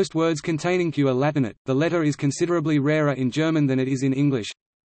 But as most words containing Q are Latinate, the letter is considerably rarer in German than it is in English.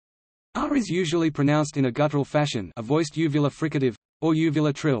 R is usually pronounced in a guttural fashion, a voiced uvular fricative, or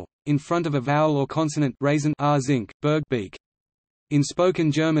uvular trill, in front of a vowel or consonant raisin r zinc, berg beak. In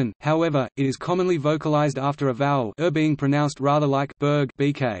spoken German, however, it is commonly vocalized after a vowel being pronounced rather like berg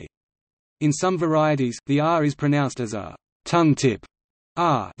bk. In some varieties, the r is pronounced as a tongue tip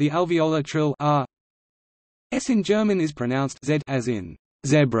r, the alveolar trill r. S in German is pronounced z as in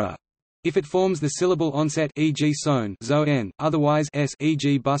zebra if it forms the syllable onset, e.g. Sohn, zo n, otherwise s,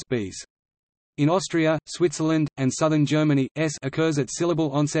 e.g. bus bs. In Austria, Switzerland, and southern Germany, s occurs at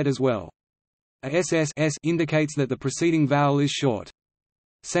syllable onset as well. A ss s indicates that the preceding vowel is short.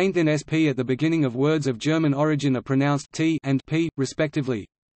 Saint and sp at the beginning of words of German origin are pronounced t and p, respectively.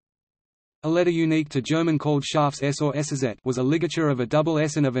 A letter unique to German called Schafs s or sz was a ligature of a double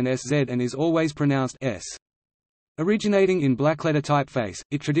s and of an sz and is always pronounced s. Originating in blackletter typeface,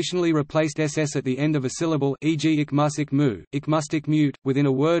 it traditionally replaced ss at the end of a syllable, e.g. ich muss ich mu, ich must ich mute. Within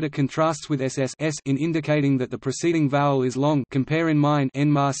a word it contrasts with ss s in indicating that the preceding vowel is long, compare in mine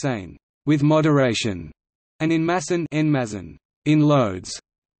en Marseille, with moderation, and in Massen en Massen, in loads.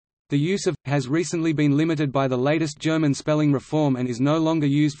 The use of has recently been limited by the latest German spelling reform and is no longer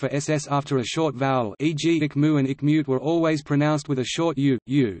used for ss after a short vowel, e.g. ich mu and ich mute were always pronounced with a short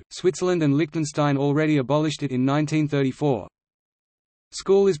u. Switzerland and Liechtenstein already abolished it in 1934.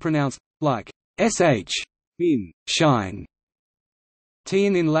 School is pronounced like sh in shine.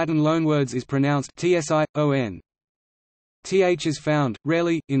 Tn in Latin loanwords is pronounced tsion. Th is found,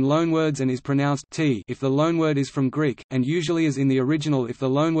 rarely, in loanwords and is pronounced t if the loanword is from Greek, and usually as in the original if the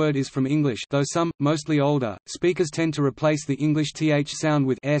loanword is from English, though some, mostly older, speakers tend to replace the English th sound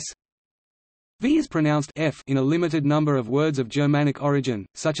with s. V is pronounced f in a limited number of words of Germanic origin,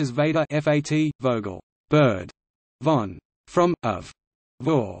 such as Vater fat, Vogel, bird, von, from, of,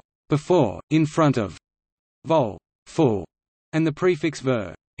 vor, before, in front of, vol, full, and the prefix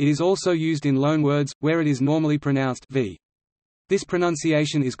ver. It is also used in loanwords, where it is normally pronounced v. This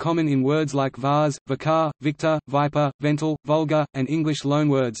pronunciation is common in words like vase, vicar, victor, viper, vental, vulgar, and English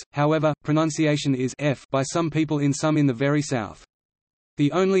loanwords. However, pronunciation is f by some people in the very south.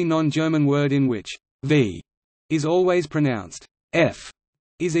 The only non-German word in which v is always pronounced f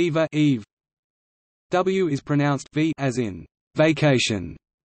is either eve. W is pronounced v as in vacation,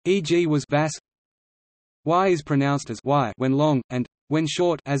 e.g. was vas. Y is pronounced as y when long, and when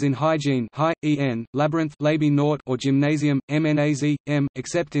short as in hygiene en, labyrinth labi naught or gymnasium, mnaz, m,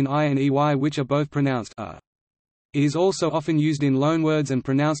 except in I and ey which are both pronounced a. It is also often used in loanwords and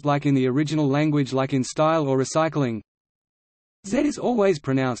pronounced like in the original language like in style or recycling. Z is always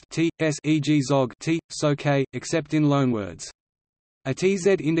pronounced t, s e.g. zog t, so k, except in loanwords. A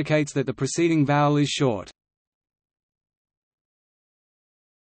tz indicates that the preceding vowel is short.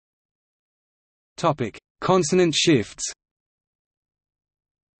 Consonant shifts.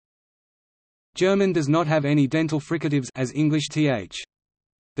 German does not have any dental fricatives as English th.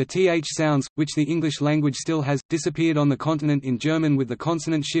 The th sounds, which the English language still has, disappeared on the continent in German with the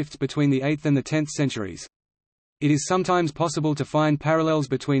consonant shifts between the 8th and the 10th centuries. It is sometimes possible to find parallels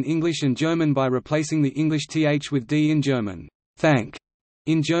between English and German by replacing the English th with d in German, thank,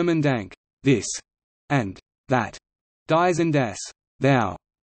 in German dank, this, and that, dies and das, thou.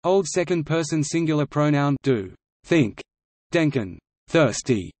 Old second-person singular pronoun du, think, denken,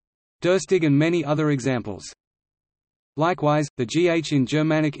 thirsty, durstig, and many other examples. Likewise, the gh in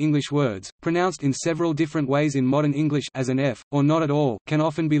Germanic English words, pronounced in several different ways in modern English as an f, or not at all, can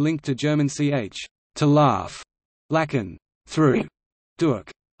often be linked to German ch, to laugh, lachen, through,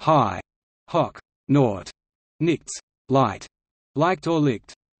 durch, high, hock, nort, nichts, light, liked or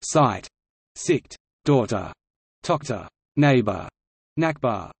licked, sight, sicht, daughter, tochter, neighbor,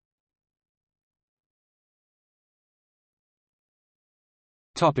 Nachbar.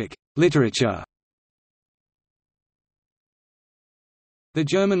 Literature. The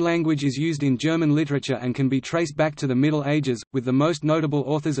German language is used in German literature and can be traced back to the Middle Ages, with the most notable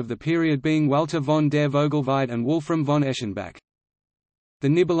authors of the period being Walter von der Vogelweide and Wolfram von Eschenbach. The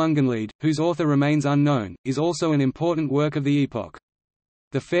Nibelungenlied, whose author remains unknown, is also an important work of the epoch.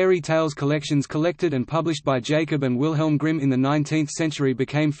 The fairy tales collections collected and published by Jacob and Wilhelm Grimm in the 19th century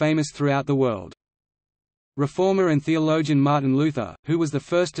became famous throughout the world. Reformer and theologian Martin Luther, who was the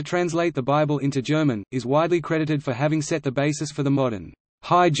first to translate the Bible into German, is widely credited for having set the basis for the modern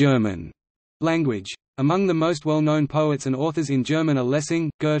High German language. Among the most well-known poets and authors in German are Lessing,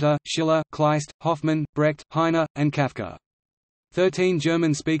 Goethe, Schiller, Kleist, Hoffmann, Brecht, Heine, and Kafka. 13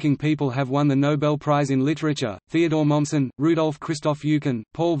 German-speaking people have won the Nobel Prize in Literature: Theodor Mommsen, Rudolf Christoph Eucken,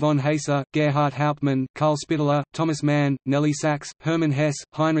 Paul von Hesse, Gerhard Hauptmann, Karl Spitteler, Thomas Mann, Nelly Sachs, Hermann Hesse,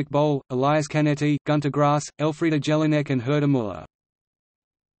 Heinrich Boll, Elias Canetti, Günter Grass, Elfriede Jelinek and Herder Müller.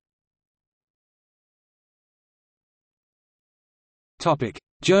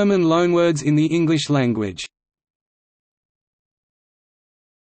 German loanwords in the English language.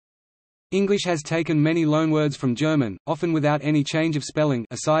 English has taken many loanwords from German, often without any change of spelling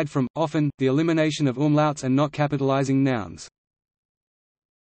aside from, often, the elimination of umlauts and not capitalizing nouns.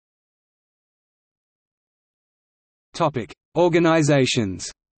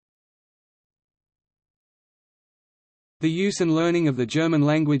 Organizations. The use and learning of the German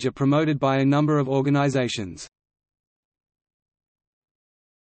language are promoted by a number of organizations.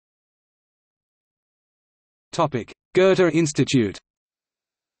 Goethe Institute.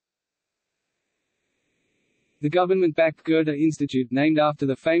 The government-backed Goethe Institute, named after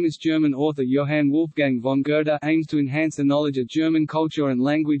the famous German author Johann Wolfgang von Goethe, aims to enhance the knowledge of German culture and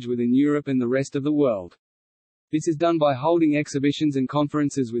language within Europe and the rest of the world. This is done by holding exhibitions and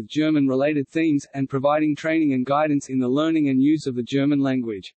conferences with German-related themes, and providing training and guidance in the learning and use of the German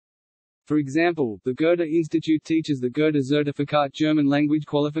language. For example, the Goethe Institute teaches the Goethe Zertifikat German language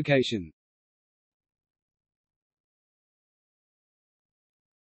qualification.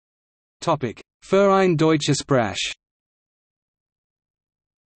 Verein Deutsche Sprache.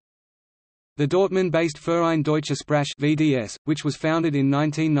 The Dortmund-based Verein Deutsche Sprache (VDS), which was founded in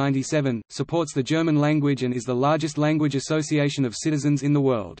 1997, supports the German language and is the largest language association of citizens in the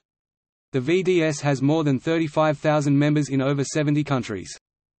world. The VDS has more than 35,000 members in over 70 countries.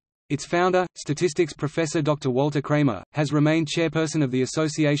 Its founder, statistics professor Dr. Walter Kramer, has remained chairperson of the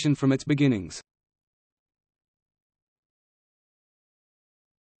association from its beginnings.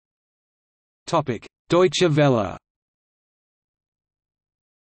 Deutsche Welle.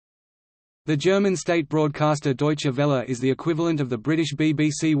 The German state broadcaster Deutsche Welle is the equivalent of the British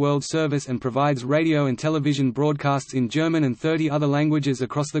BBC World Service and provides radio and television broadcasts in German and 30 other languages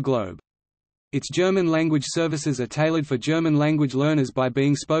across the globe. Its German language services are tailored for German language learners by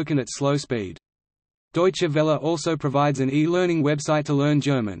being spoken at slow speed. Deutsche Welle also provides an e-learning website to learn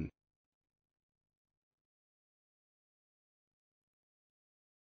German.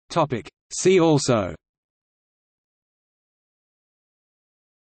 See also: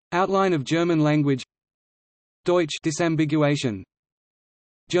 Outline of German language, Deutsch disambiguation,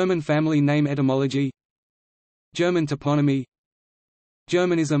 German family name etymology, German toponymy,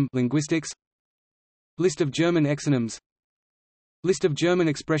 Germanism linguistics, List of German exonyms, List of German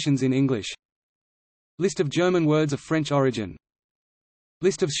expressions in English, List of German words of French origin,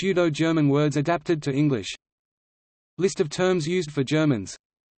 List of pseudo-German words adapted to English, List of terms used for Germans,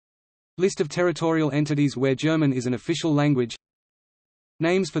 List of territorial entities where German is an official language,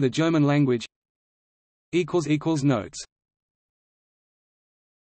 Names for the German language. Notes